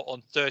Brisbane Roar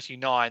on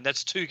 39.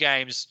 That's 2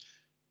 games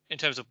in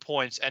terms of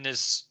points, and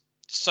there's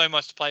so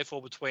much to play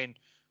for between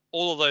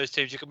all of those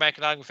teams. You can make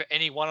an argument for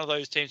any one of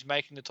those teams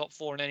making the top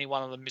 4 and any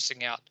one of them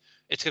missing out.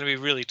 It's going to be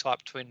really tight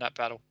between that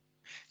battle.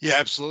 Yeah,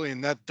 absolutely.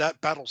 And that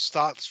battle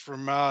starts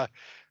from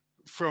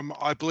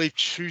I believe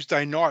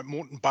Tuesday night.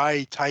 Moreton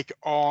Bay take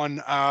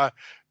on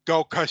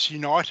Gold Coast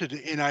United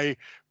in a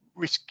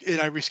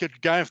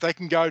rescheduled game. If they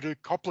can go to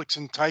Complex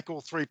and take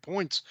all 3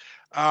 points,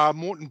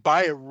 Moreton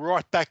Bay are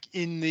right back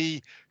in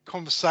the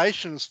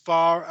conversation as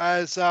far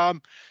as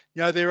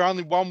they're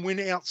only 1 win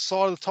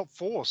outside of the top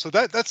 4. So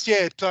that's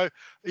So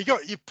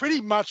you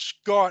pretty much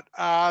got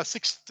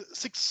six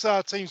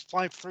teams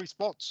playing for 3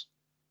 spots.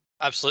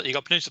 Absolutely. You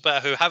got Peninsula Power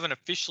who haven't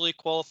officially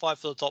qualified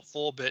for the top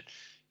 4, but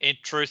in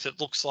truth, it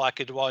looks like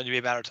it will only be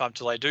a matter of time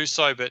till they do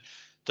so. But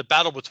the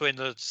battle between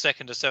the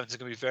 2nd to 7th is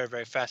going to be very,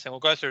 very fascinating. We'll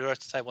go through the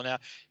rest of the table now.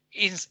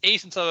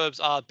 Eastern Suburbs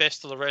are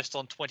best of the rest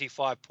on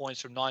 25 points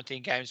from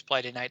 19 games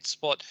played in 8th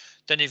spot.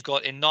 Then you've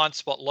got in 9th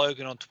spot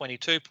Logan on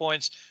 22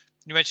 points.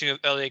 You mentioned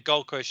earlier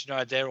Gold Coast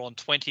United, they're on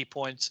 20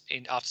 points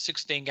after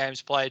 16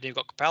 games played. And you've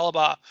got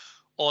Capalaba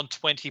on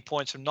 20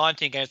 points from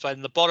 19 games played.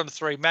 And the bottom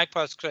 3,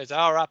 Magpies Crusaders,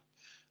 are up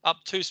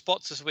 2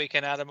 spots this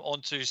weekend, Adam,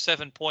 onto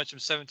 7 points from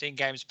 17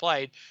 games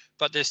played,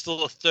 but there's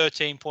still a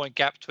 13-point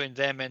gap between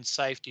them and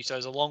safety, so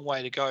there's a long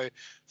way to go.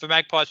 For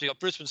Magpies, we've got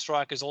Brisbane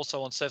Strikers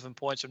also on 7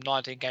 points from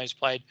 19 games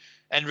played,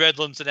 and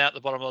Redlands are out at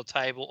the bottom of the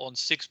table on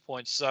 6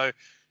 points. So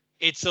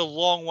it's a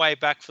long way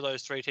back for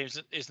those 3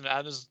 teams, isn't it,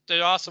 Adam?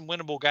 There are some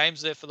winnable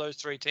games there for those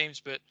 3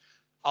 teams, but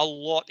a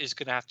lot is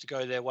going to have to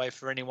go their way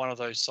for any one of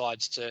those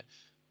sides to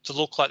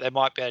look like they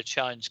might be able to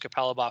challenge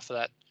Capalaba for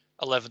that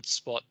 11th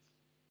spot.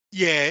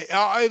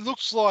 Yeah, it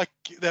looks like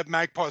that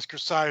Magpies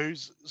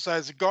Crusaders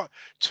have got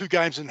 2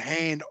 games in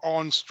hand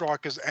on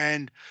Strikers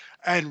and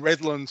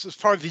Redlands. It's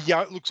probably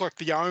looks like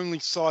the only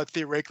side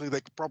theoretically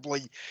that could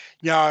probably,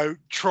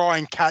 try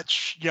and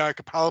catch,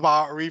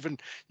 Capalaba or even,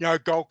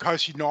 Gold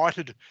Coast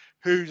United,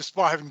 who,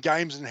 despite having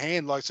games in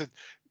hand, like I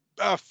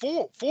said,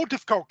 4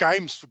 difficult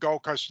games for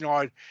Gold Coast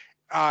United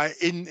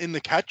in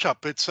the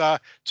catch-up. It's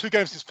 2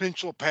 games against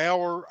Peninsula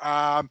Power,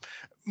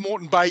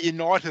 Moreton Bay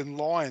United and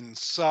Lions.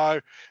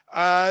 So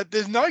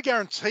there's no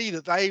guarantee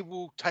that they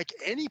will take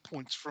any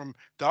points from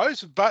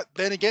those, but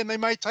then again, they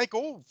may take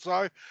all.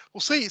 So we'll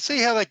see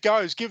how that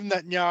goes, given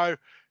that,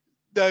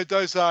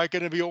 those are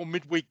going to be all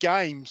midweek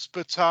games.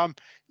 But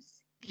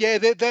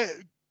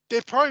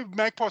they're probably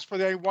Magpies for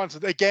the only ones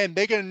that, again,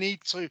 they're going to need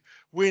to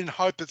win,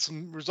 hope that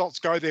some results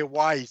go their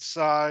way.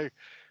 So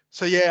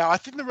yeah, I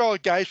think the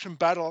relegation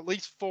battle, at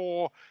least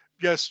for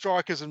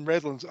Strikers and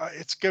Redlands,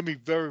 it's going to be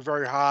very,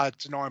 very hard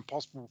to nigh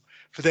impossible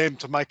for them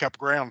to make up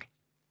ground.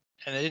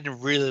 And they didn't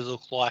really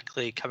look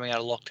likely coming out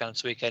of lockdown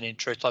this weekend. In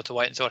truth, I'll have to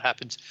wait and see what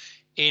happens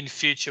in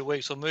future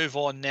weeks. We'll move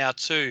on now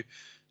to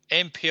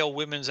NPL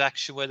women's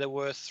action, where there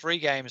were 3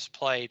 games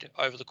played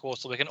over the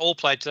course of the weekend, all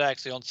played today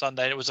actually on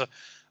Sunday. And it was a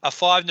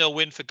 5-0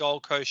 win for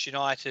Gold Coast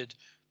United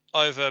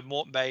over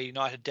Moreton Bay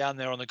United down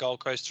there on the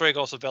Gold Coast. 3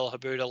 goals for Bella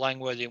Habuda,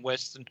 Langworthy and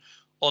Weston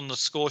on the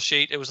score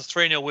sheet. It was a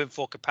 3-0 win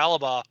for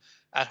Capalaba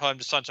at home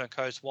to Sunshine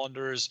Coast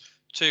Wanderers.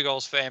 2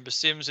 goals for Amber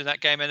Sims in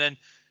that game, and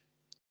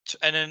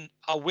then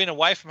a win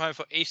away from home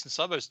for Eastern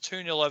Suburbs,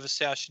 2-0 over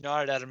South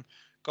United. Adam,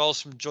 goals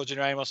from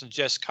Georgina Amos and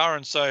Jess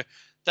Curran. So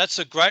that's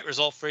a great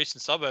result for Eastern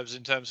Suburbs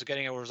in terms of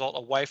getting a result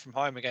away from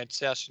home against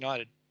South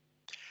United.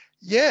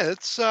 Yeah,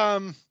 it's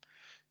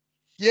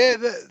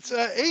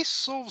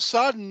East all of a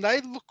sudden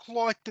they look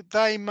like that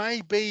they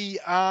may be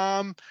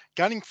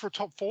gunning for a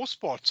top 4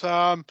 spot.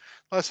 Like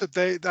I said,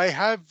 they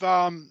have.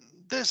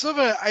 There's sort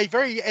of a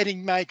very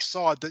enigmatic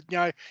side that,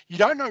 you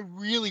don't know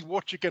really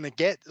what you're going to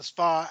get as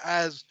far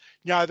as,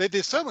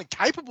 they're certainly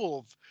capable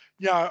of,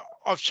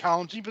 of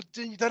challenging, but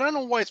they don't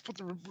always put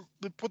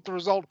the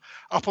result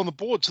up on the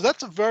board. So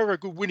that's a very, very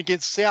good win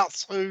against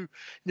Souths, who,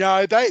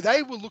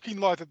 they were looking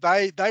like that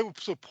they were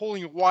sort of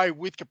pulling away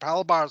with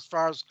Capalaba as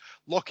far as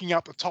locking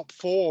up the top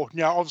four.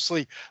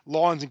 Obviously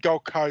Lions and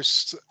Gold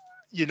Coast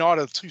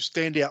United are two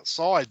standout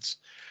sides.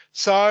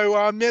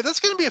 So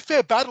that's going to be a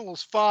fair battle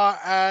as far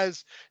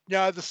as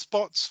the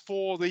spots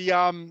for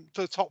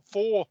the top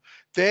four.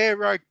 There,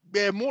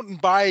 Moreton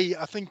Bay,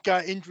 I think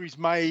injuries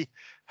may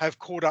have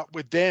caught up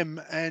with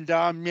them, and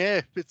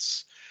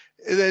it's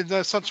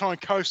the Sunshine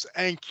Coast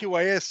and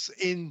QAS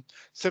in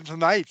 7th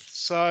and 8th.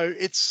 So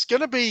it's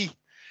going to be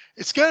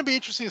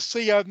interesting to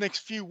see over the next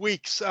few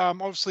weeks.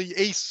 Obviously,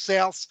 East,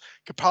 South,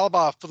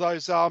 Capalaba for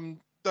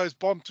those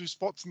bottom two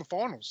spots in the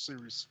finals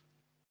series.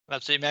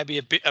 Absolutely, maybe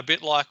a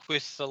bit like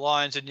with the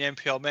Lions and the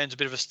NPL men's, a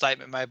bit of a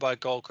statement made by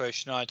Gold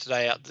Coast United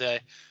today out there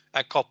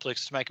at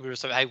Complex to make a bit of a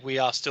statement. Hey, we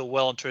are still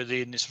well and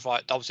truly in this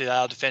fight. Obviously, they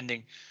are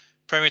defending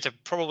Premier. They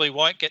probably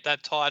won't get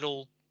that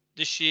title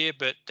this year,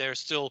 but they're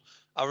still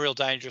a real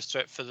dangerous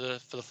threat for the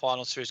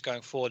final series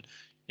going forward.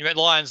 You met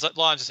Lions.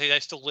 Lions, they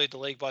still lead the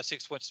league by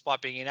 6 points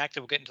despite being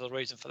inactive. We'll get into the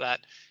reason for that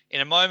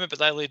in a moment, but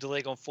they lead the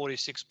league on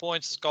 46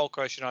 points. Gold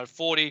Coast United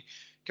 40.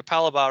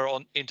 Capalaba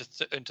on into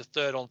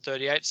third on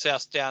 38,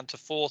 South down to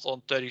fourth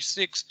on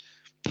 36.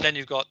 Then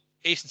you've got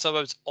Eastern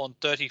Suburbs on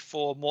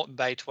 34, Moreton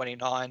Bay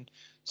 29,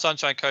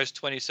 Sunshine Coast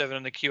 27,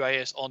 and the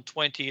QAS on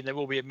 20. And there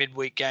will be a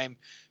midweek game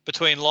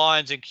between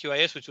Lions and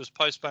QAS, which was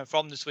postponed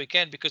from this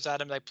weekend because,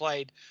 Adam,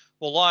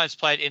 Lions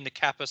played in the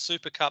Kappa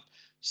Super Cup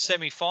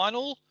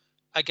semi-final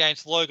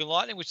against Logan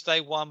Lightning, which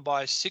they won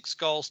by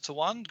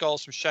 6-1.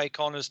 Goals from Shay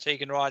Connors,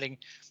 Tegan Riding,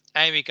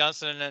 Amy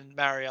Gunston, and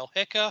Marielle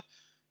Hecker.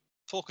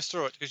 Talk us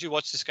through it, because you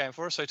watched this game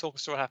for us, so talk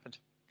us through what happened.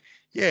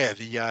 Yeah,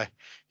 the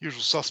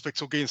usual suspects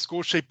will get in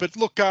score sheet. But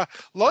look,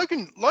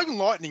 Logan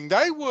Lightning,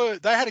 they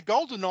had a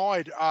goal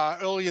denied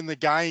early in the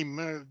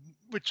game,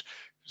 which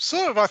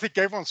sort of, I think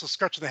everyone's sort of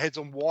scratching their heads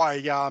on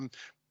why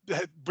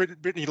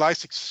Brittany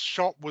Lasic's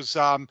shot was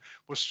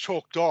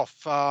chalked off.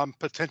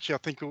 Potentially, I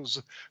think it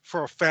was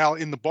for a foul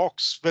in the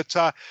box. But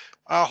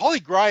Holly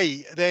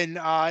Gray then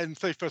in the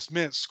 31st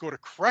minute scored a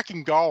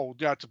cracking goal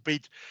to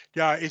beat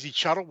Izzy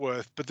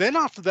Shuttleworth. But then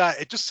after that,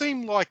 it just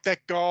seemed like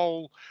that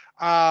goal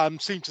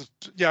seemed to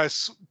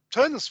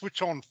turn the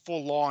switch on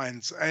for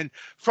Lions. And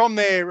from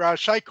there,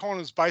 Shay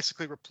Connors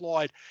basically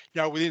replied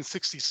within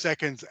 60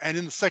 seconds. And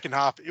in the second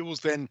half, it was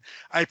then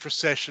a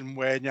procession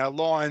where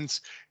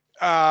Lions.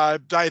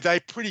 They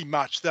pretty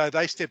much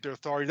they stepped their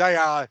authority.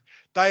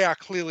 They are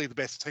clearly the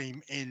best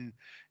team in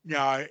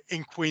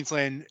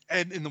Queensland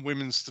and in the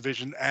women's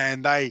division,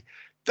 and they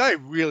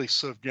really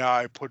sort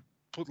of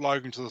put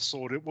Logan to the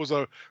sword. It was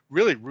a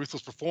really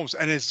ruthless performance,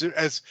 and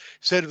as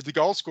said with the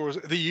goal scorers,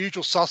 the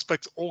usual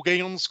suspects all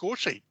getting on the score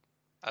sheet.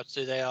 I'd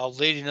say they are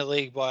leading the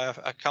league by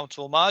a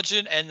comfortable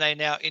margin, and they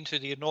now into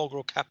the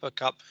inaugural Kappa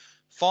Cup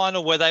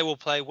final where they will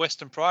play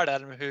Western Pride,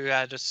 Adam, who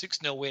had a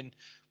 6-0 win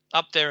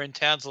up there in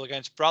Townsville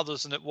against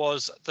Brothers, and it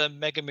was the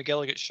Megan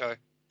McElligott show.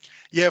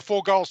 Yeah,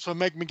 4 goals for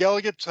Meg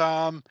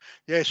McElligott.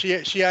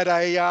 She had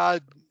a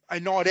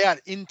night out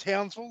in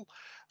Townsville.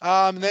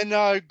 And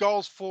then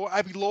goals for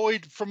Abby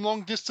Lloyd from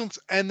long distance,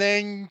 and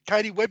then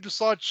Katie Webb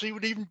decided she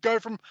would even go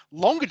from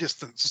longer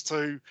distance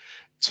to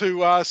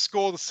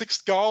score the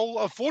 6th goal.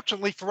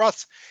 Unfortunately for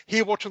us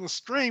here watching the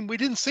stream, we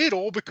didn't see it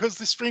all because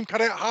the stream cut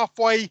out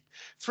halfway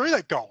through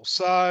that goal.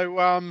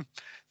 So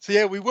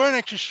we weren't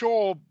actually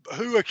sure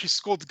who actually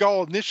scored the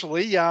goal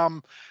initially.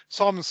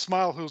 Simon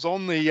Smale, who was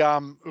on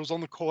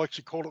the call,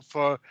 actually called it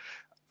for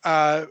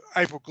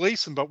April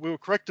Gleeson, but we were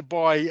corrected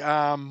by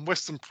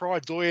Western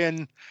Pride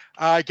doyen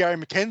Gary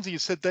McKenzie, who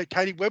said that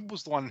Katie Webb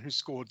was the one who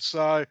scored.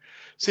 But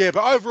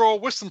overall,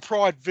 Western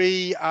Pride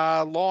v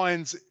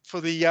Lions for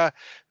the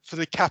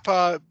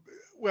Kappa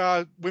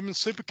Women's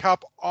Super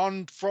Cup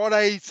on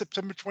Friday,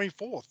 September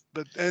 24th.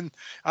 But then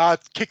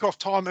kickoff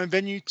time and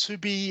venue to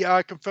be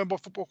confirmed by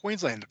Football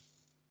Queensland.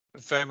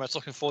 Very much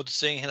looking forward to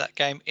seeing that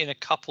game in a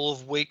couple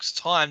of weeks'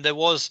 time.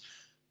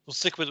 We'll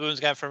stick with the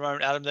women's game for a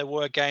moment, Adam. There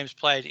were games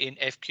played in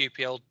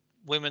FQPL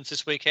Women's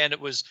this weekend.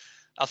 It was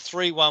a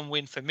 3-1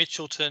 win for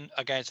Mitchelton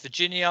against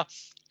Virginia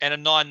and a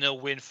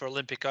 9-0 win for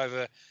Olympic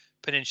over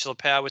Peninsula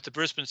Power, with the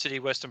Brisbane City,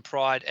 Western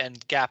Pride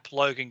and Gap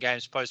Logan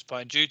games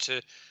postponed due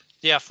to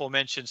the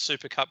aforementioned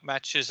Super Cup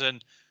matches.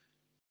 And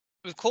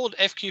we've called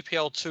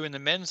FQPL 2 in the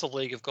men's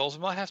League of Goals.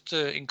 We might have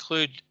to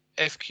include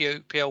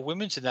FQPL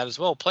Women's in that as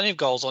well. Plenty of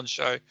goals on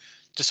show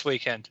this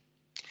weekend.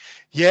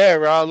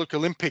 Yeah, look,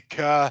 Olympic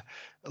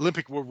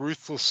were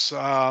ruthless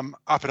up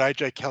at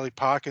AJ Kelly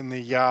Park in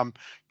the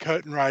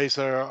curtain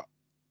raiser.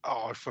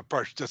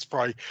 That's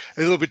probably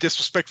a little bit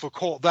disrespectful to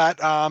call it that.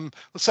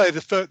 Let's say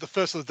the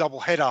first of the double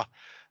header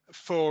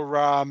for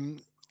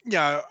on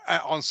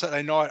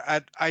Saturday night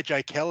at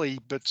AJ Kelly,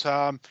 but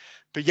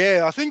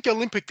yeah, I think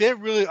Olympic they're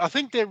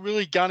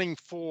really gunning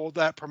for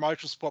that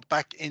promotional spot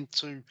back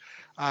into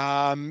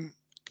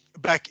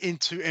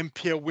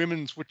NPL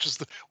Women's, which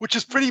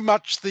is pretty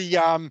much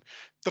the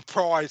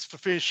prize for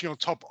finishing on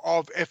top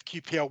of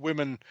FQPL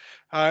Women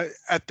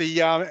at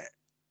the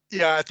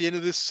at the end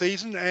of this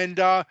season. And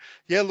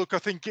look, I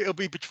think it'll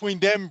be between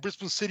them,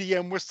 Brisbane City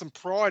and Western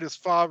Pride, as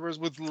far as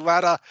with the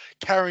ladder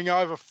carrying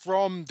over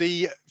from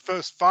the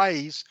first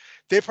phase.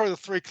 They're probably the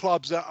three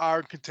clubs that are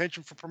in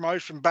contention for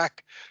promotion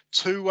back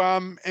to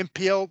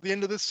NPL at the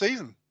end of this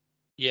season.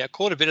 Yeah, I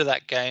caught a bit of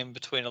that game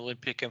between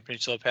Olympic and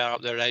Peninsula Power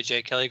up there at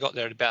AJ Kelly. Got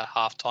there at about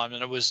halftime,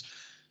 and it was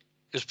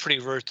pretty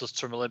ruthless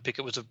from Olympic.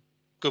 It was a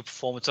good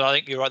performance, and I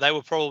think you're right. They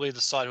were probably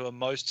the side who were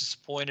most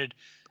disappointed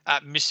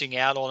at missing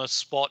out on a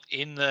spot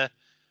in the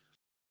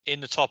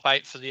top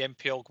 8 for the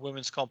NPL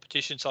women's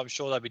competition. So I'm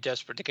sure they'll be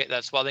desperate to get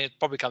that spot. I think it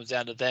probably comes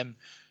down to them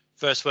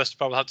versus West.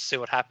 Probably have to see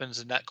what happens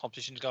in that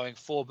competition going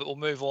forward. But we'll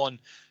move on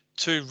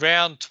to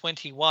round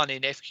 21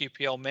 in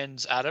FQPL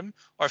men's, Adam,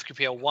 or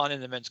FQPL 1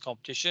 in the men's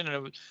competition.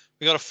 And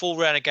we got a full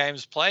round of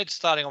games played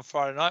starting on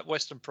Friday night.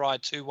 Western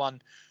Pride 2-1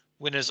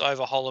 winners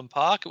over Holland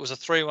Park. It was a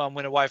 3-1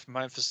 win away from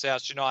home for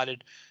South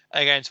United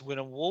against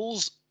Wynnum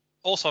Wolves.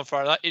 Also on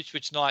Friday night,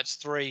 Ipswich Knights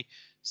 3,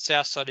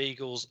 Southside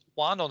Eagles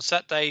 1. On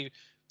Saturday,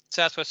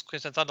 Southwest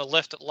Queensland Thunder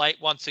left it late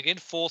once again.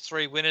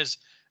 4-3 winners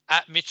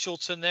at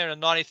Mitchelton there,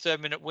 and a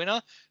 93rd minute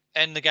winner.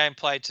 And the game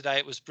played today,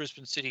 it was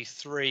Brisbane City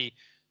 3,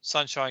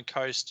 Sunshine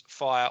Coast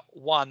Fire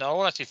 1. Now, I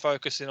want to actually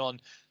focus in on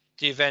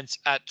the events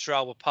at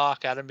Traralba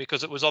Park, Adam,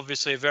 because it was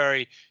obviously a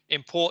very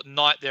important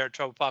night there at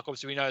Traralba Park.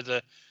 Obviously, we know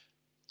the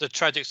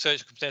tragic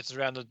circumstances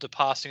around the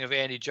passing of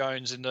Andy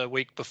Jones in the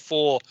week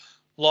before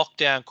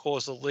lockdown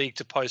caused the league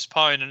to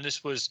postpone, and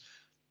this was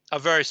a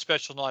very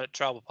special night at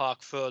Traralba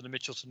Park for the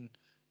Mitchelton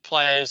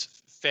players,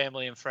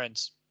 family, and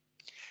friends.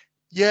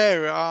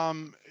 Yeah,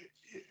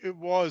 it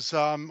was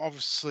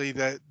obviously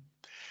that.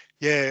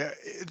 Yeah,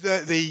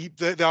 they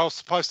were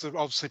supposed to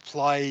obviously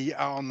play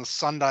on the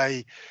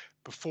Sunday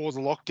before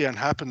the lockdown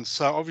happened.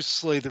 So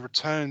obviously the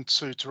return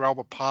to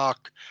Traralba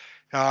Park,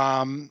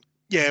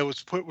 it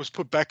was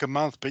put back a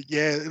month. But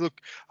yeah, look,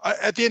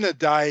 at the end of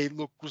the day,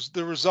 was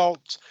the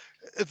result.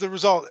 The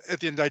result at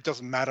the end of the day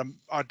doesn't matter.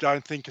 I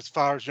don't think, as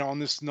far as on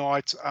this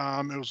night,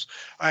 it was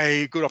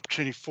a good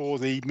opportunity for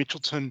the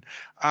Mitchelton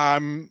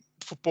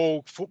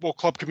football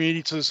club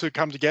community to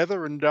come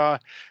together and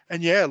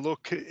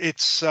look,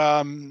 it's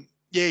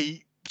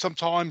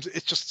sometimes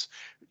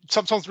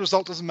the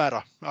result doesn't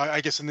matter.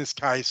 I guess in this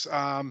case,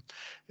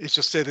 it's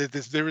just said that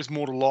there is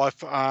more to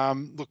life.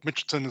 Look,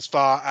 Mitchelton, as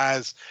far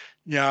as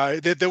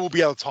there will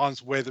be other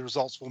times where the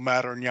results will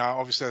matter, and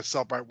obviously they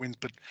celebrate wins,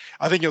 but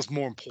I think it was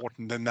more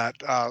important than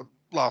that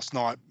last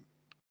night.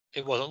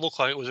 It wasn't look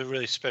like it was a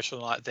really special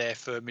night there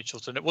for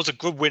Mitchelton. It was a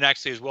good win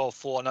actually as well.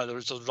 I know the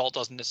result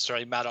doesn't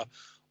necessarily matter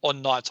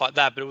on nights like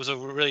that, but it was a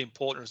really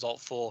important result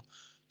for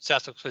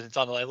South Queensland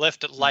Thunder. They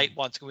left it late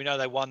once. We know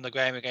they won the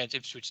game against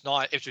Ipswich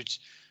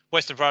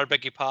Western Pride,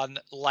 beg your pardon,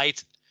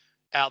 late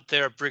out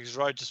there at Briggs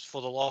Road just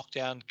before the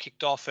lockdown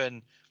kicked off,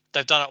 and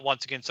they've done it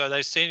once again. So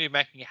they seem to be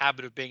making a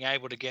habit of being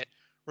able to get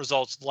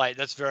results late.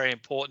 That's very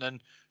important.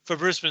 And for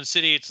Brisbane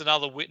City, it's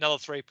another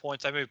 3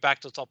 points. They move back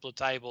to the top of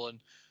the table, and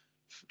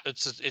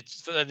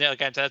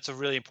again, that's a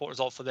really important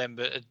result for them.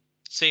 But it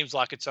seems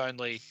like it's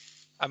only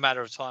a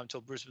matter of time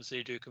until Brisbane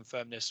City do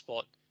confirm their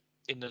spot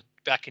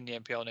back in the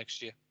NPL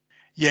next year.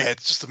 Yeah,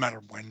 it's just a matter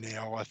of when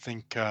now. I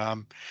think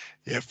 14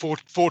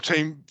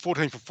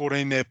 for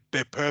 14, they're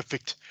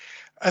perfect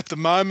at the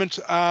moment.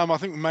 I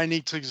think we may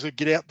need to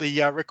get out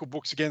the record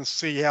books again,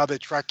 see how they're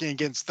tracking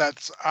against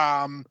that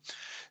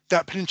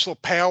Peninsula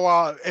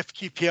Power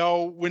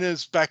FQPL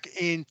winners back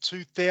in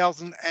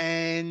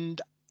 2018,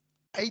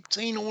 I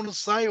want to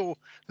say, or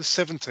the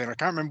 17. I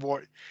can't remember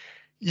what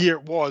year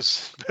it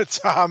was, but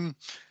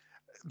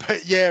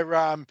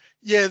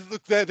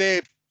look,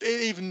 they're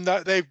even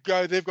though they've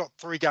got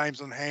 3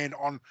 games on hand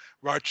on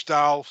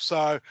Rochdale,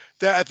 so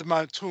they're at the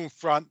moment 2 in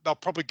front. They'll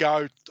probably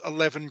go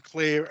 11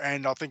 clear,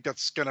 and I think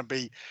that's going to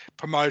be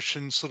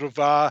promotion sort of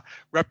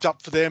wrapped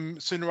up for them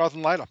sooner rather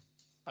than later.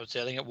 I would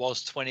say I think it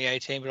was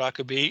 2018, but I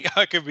could be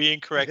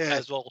incorrect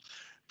as well.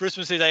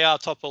 Brisbane City, they are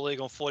top of the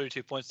league on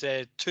 42 points.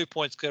 They're 2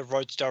 points clear of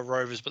Rochdale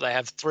Rovers, but they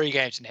have 3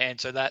 games in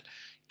hand, so that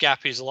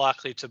gap is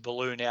likely to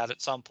balloon out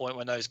at some point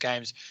when those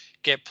games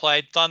get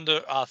played.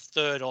 Thunder are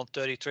 3rd on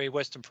 33,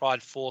 Western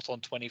Pride 4th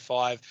on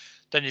 25.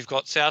 Then you've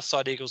got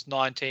Southside Eagles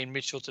 19,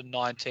 Mitchelton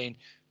 19,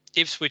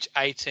 Ipswich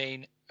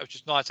 18, which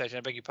is Knights 18,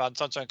 I beg your pardon,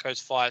 Sunshine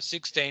Coast Fire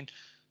 16,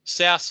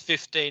 South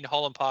 15,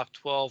 Holland Park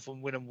 12,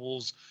 and Wynnum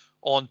Wolves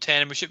on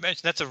 10. And we should mention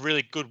that's a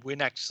really good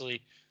win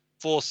actually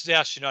for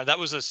South. That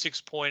was a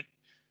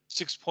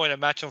 6-pointer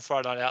match on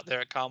Friday night out there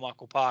at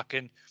Carmichael Park,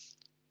 and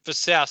for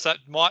South, that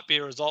might be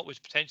a result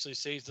which potentially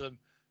sees them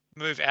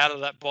move out of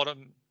that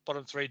bottom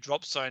 3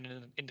 drop zone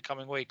in the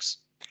coming weeks.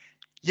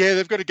 Yeah,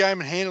 they've got a game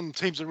in hand on the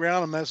teams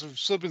around them, as we've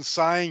sort of been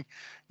saying,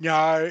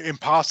 in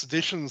past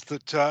editions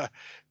that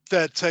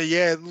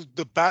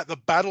the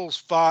battle as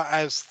far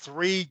as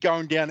 3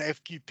 going down to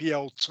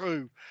FQPL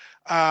 2.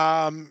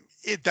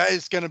 That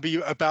is going to be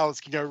a battle that's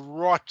going to go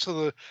right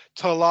to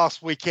the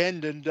last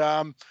weekend, and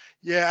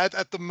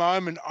at the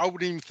moment, I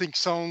wouldn't even think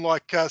someone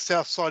like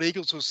Southside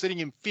Eagles, who are sitting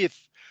in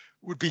 5th,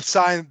 would be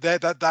saying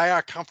that they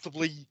are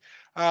comfortably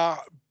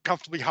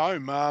comfortably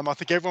home. I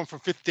think everyone from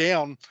fifth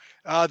down,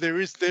 there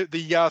is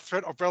the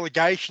threat of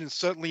relegation is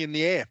certainly in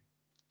the air.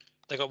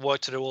 They've got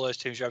work to do, all those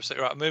teams. You're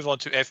absolutely right. Move on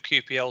to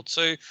FQPL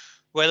 2,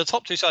 where the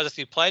top two sides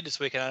actually played this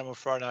weekend. Animal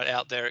Friday night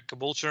out there at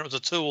Caboolture. It was a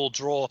 2-2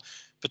 draw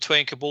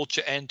between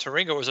Caboolture and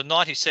Taringa. It was a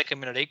 92nd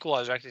minute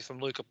equaliser actually from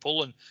Luca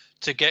Pullen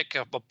to get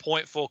a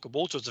point for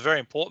Caboolture. It's a very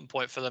important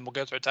point for them. We'll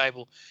go through a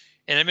table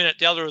in a minute.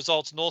 The other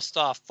results: North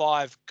Star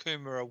 5,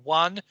 Coomera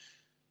 1,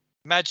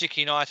 Magic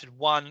United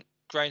 1,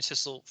 Grange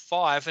Thistle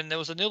 5, and there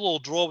was a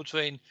 0-0 draw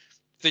between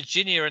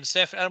Virginia and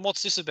Stanford. And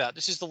what's this about?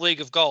 This is the League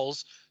of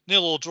Goals.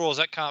 0-0 draws,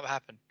 that can't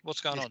happen. What's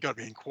going on? There's got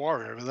to be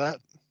inquiry over that.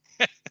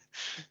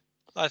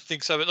 I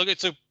think so. But look,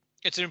 it's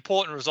an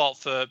important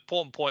result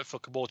important point for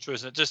Caboolture,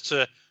 isn't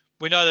it?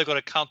 We know they've got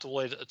a comfortable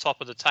lead at the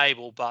top of the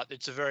table, but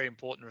it's a very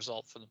important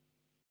result for them.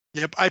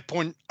 Yep, 8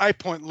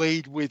 point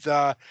lead with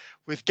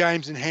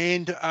games in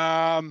hand.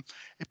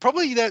 It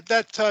probably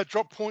that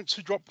drop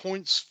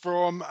points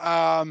from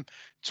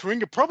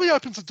Taringa probably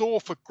opens the door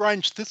for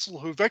Grange Thistle,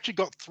 who've actually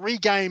got 3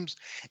 games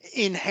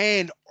in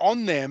hand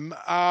on them.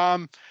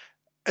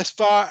 As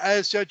far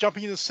as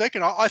jumping into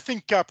second, I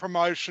think the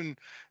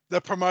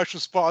promotion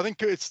spot, I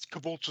think it's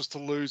Caboolture's to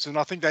lose, and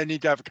I think they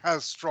need to have a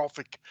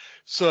catastrophic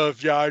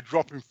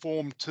drop in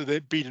form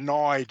to be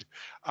denied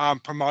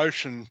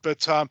promotion.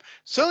 But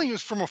certainly,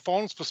 from a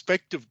finals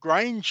perspective,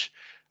 Grange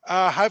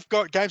have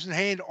got games in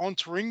hand on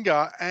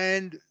Taringa,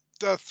 and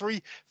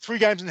three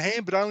games in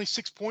hand, but only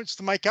 6 points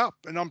to make up.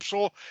 And I'm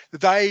sure that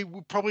they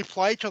will probably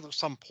play each other at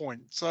some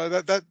point. So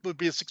that would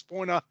be a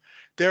 6-pointer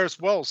there as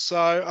well.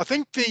 So I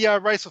think the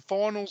race of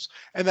finals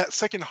and that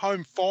second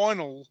home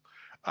final,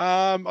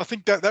 I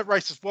think that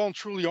race is well and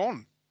truly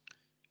on.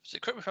 So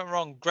correct me if I'm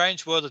wrong,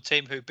 Grange were the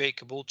team who beat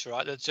Caboolture,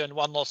 right? There's only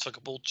one loss for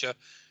Caboolture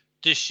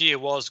this year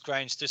was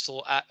Grange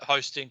Thistle at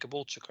hosting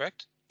Caboolture,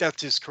 correct?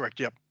 That is correct,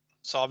 yep.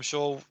 So I'm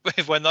sure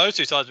when those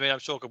two sides meet, I'm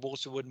sure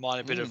Caboolture wouldn't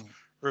mind a bit of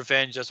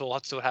revenge. That's all.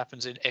 That's what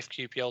happens in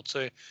FQPL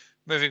 2.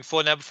 Moving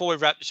forward now, before we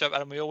wrap the show,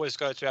 Adam, we always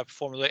go through our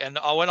performer league, and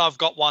when I've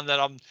got one that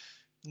I'm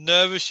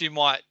nervous you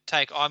might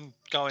take, I'm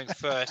going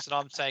first, and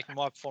I'm taking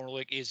my performer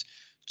league is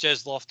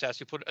Jez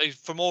Lofthouse.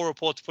 From all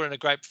reports, put in a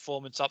great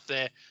performance up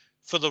there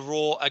for the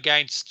Raw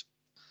against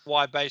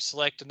Y-Base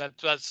Select, and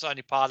that's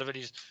only part of it.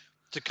 Is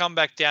to come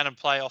back down and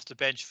play off the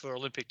bench for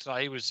Olympic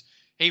tonight. He was.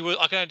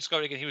 I can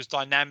describe it again. He was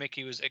dynamic.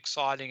 He was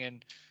exciting,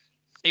 and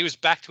he was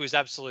back to his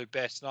absolute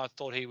best. And I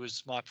thought he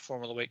was my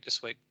performer of the week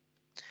this week.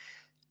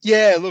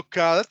 Yeah, look,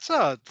 that's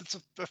a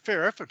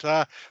fair effort.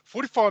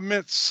 45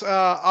 minutes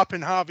up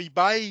in Harvey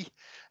Bay,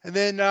 and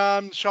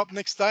then show up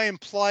next day and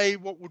play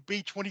what would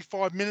be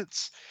 25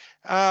 minutes,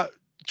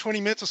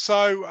 20 minutes or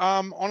so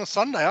on a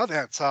Sunday. I think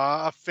that's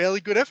a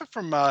fairly good effort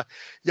from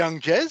young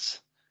Jez.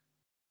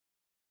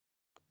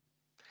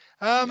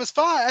 As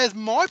far as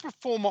my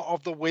performer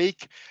of the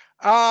week,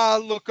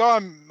 look,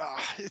 I'm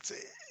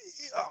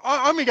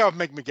going to go with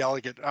Meg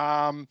McElligott.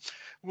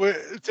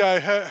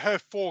 Her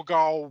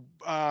 4-goal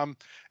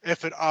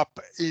effort up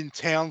in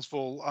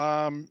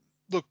Townsville.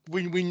 Look,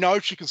 we know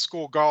she can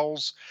score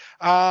goals,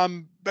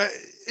 but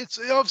it's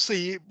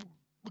obviously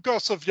we've got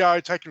to sort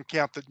of take into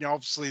account that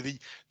obviously the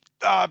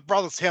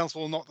Brothers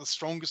Townsville are not the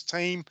strongest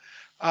team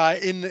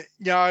in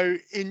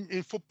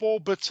football,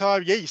 but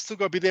you still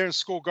got to be there and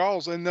score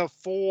goals, and the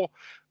 4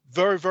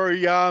 very,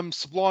 very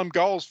sublime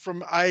goals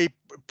from a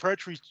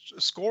predatory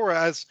scorer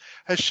as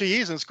she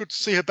is, and it's good to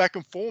see her back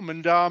in form.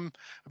 And I'd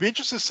be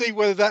interested to see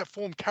whether that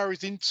form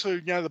carries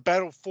into the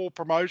battle for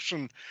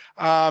promotion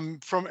from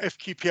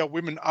FQPL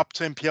women up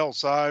to NPL.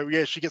 So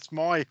yeah, she gets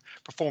my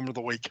performer of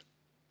the week.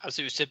 As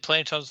we said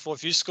plenty of times before,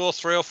 if you score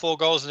 3 or 4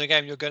 goals in a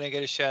game, you're going to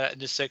get a shout out in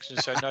this section.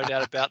 So no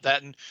doubt about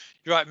that. And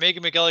you're right,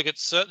 Megan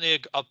McElligott's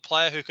certainly a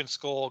player who can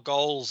score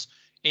goals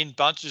in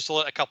bunches. You saw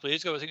that a couple of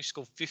years ago. I think she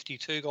scored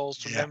 52 goals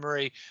from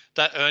memory.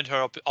 That earned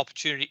her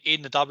opportunity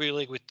in the W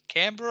League with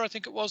Canberra, I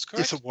think it was,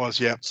 correct? Yes, it was,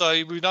 yeah. So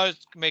we know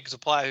Meg's a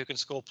player who can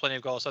score plenty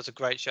of goals. So that's a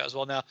great shout as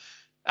well. Now,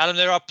 Adam,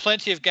 there are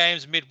plenty of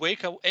games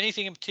midweek.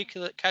 Anything in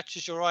particular that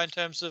catches your eye in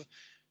terms of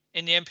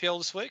in the NPL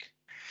this week?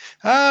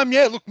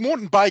 Look,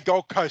 Moreton Bay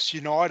Gold Coast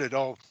United.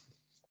 I'll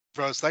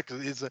first that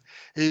because it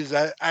is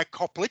at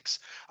Coplix.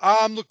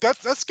 Look,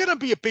 that's going to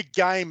be a big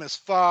game as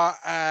far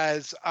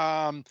as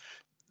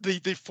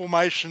the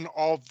formation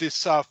of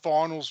this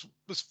finals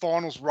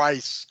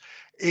race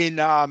in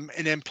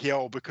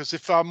NPL, because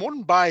if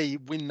Moreton Bay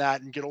win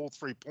that and get all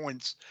 3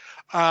 points,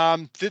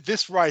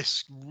 this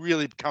race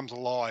really becomes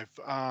alive.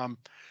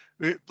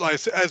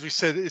 As we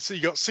said,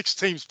 you got 6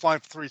 teams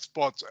playing for 3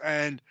 spots,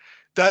 and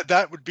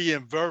that would be a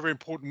very, very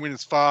important win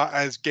as far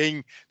as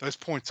getting those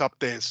points up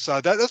there. So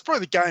that's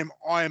probably the game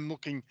I am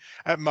looking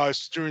at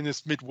most during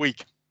this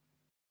midweek.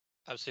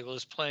 Absolutely. Well,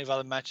 there's plenty of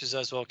other matches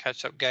as well,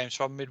 catch-up games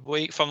from the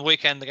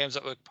weekend, the games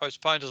that were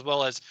postponed, as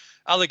well as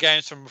other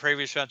games from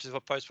previous rounds that were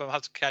postponed. We'll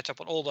have to catch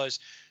up on all those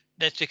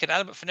next week. And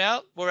Adam, but for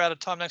now, we're out of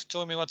time. Thanks for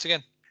joining me once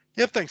again.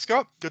 Yep, thanks,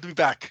 Scott. Good to be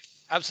back.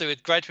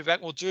 Absolutely. Great to be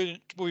back. We'll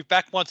be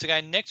back once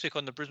again next week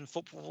on the Brisbane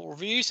Football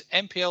Reviews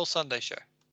NPL Sunday Show.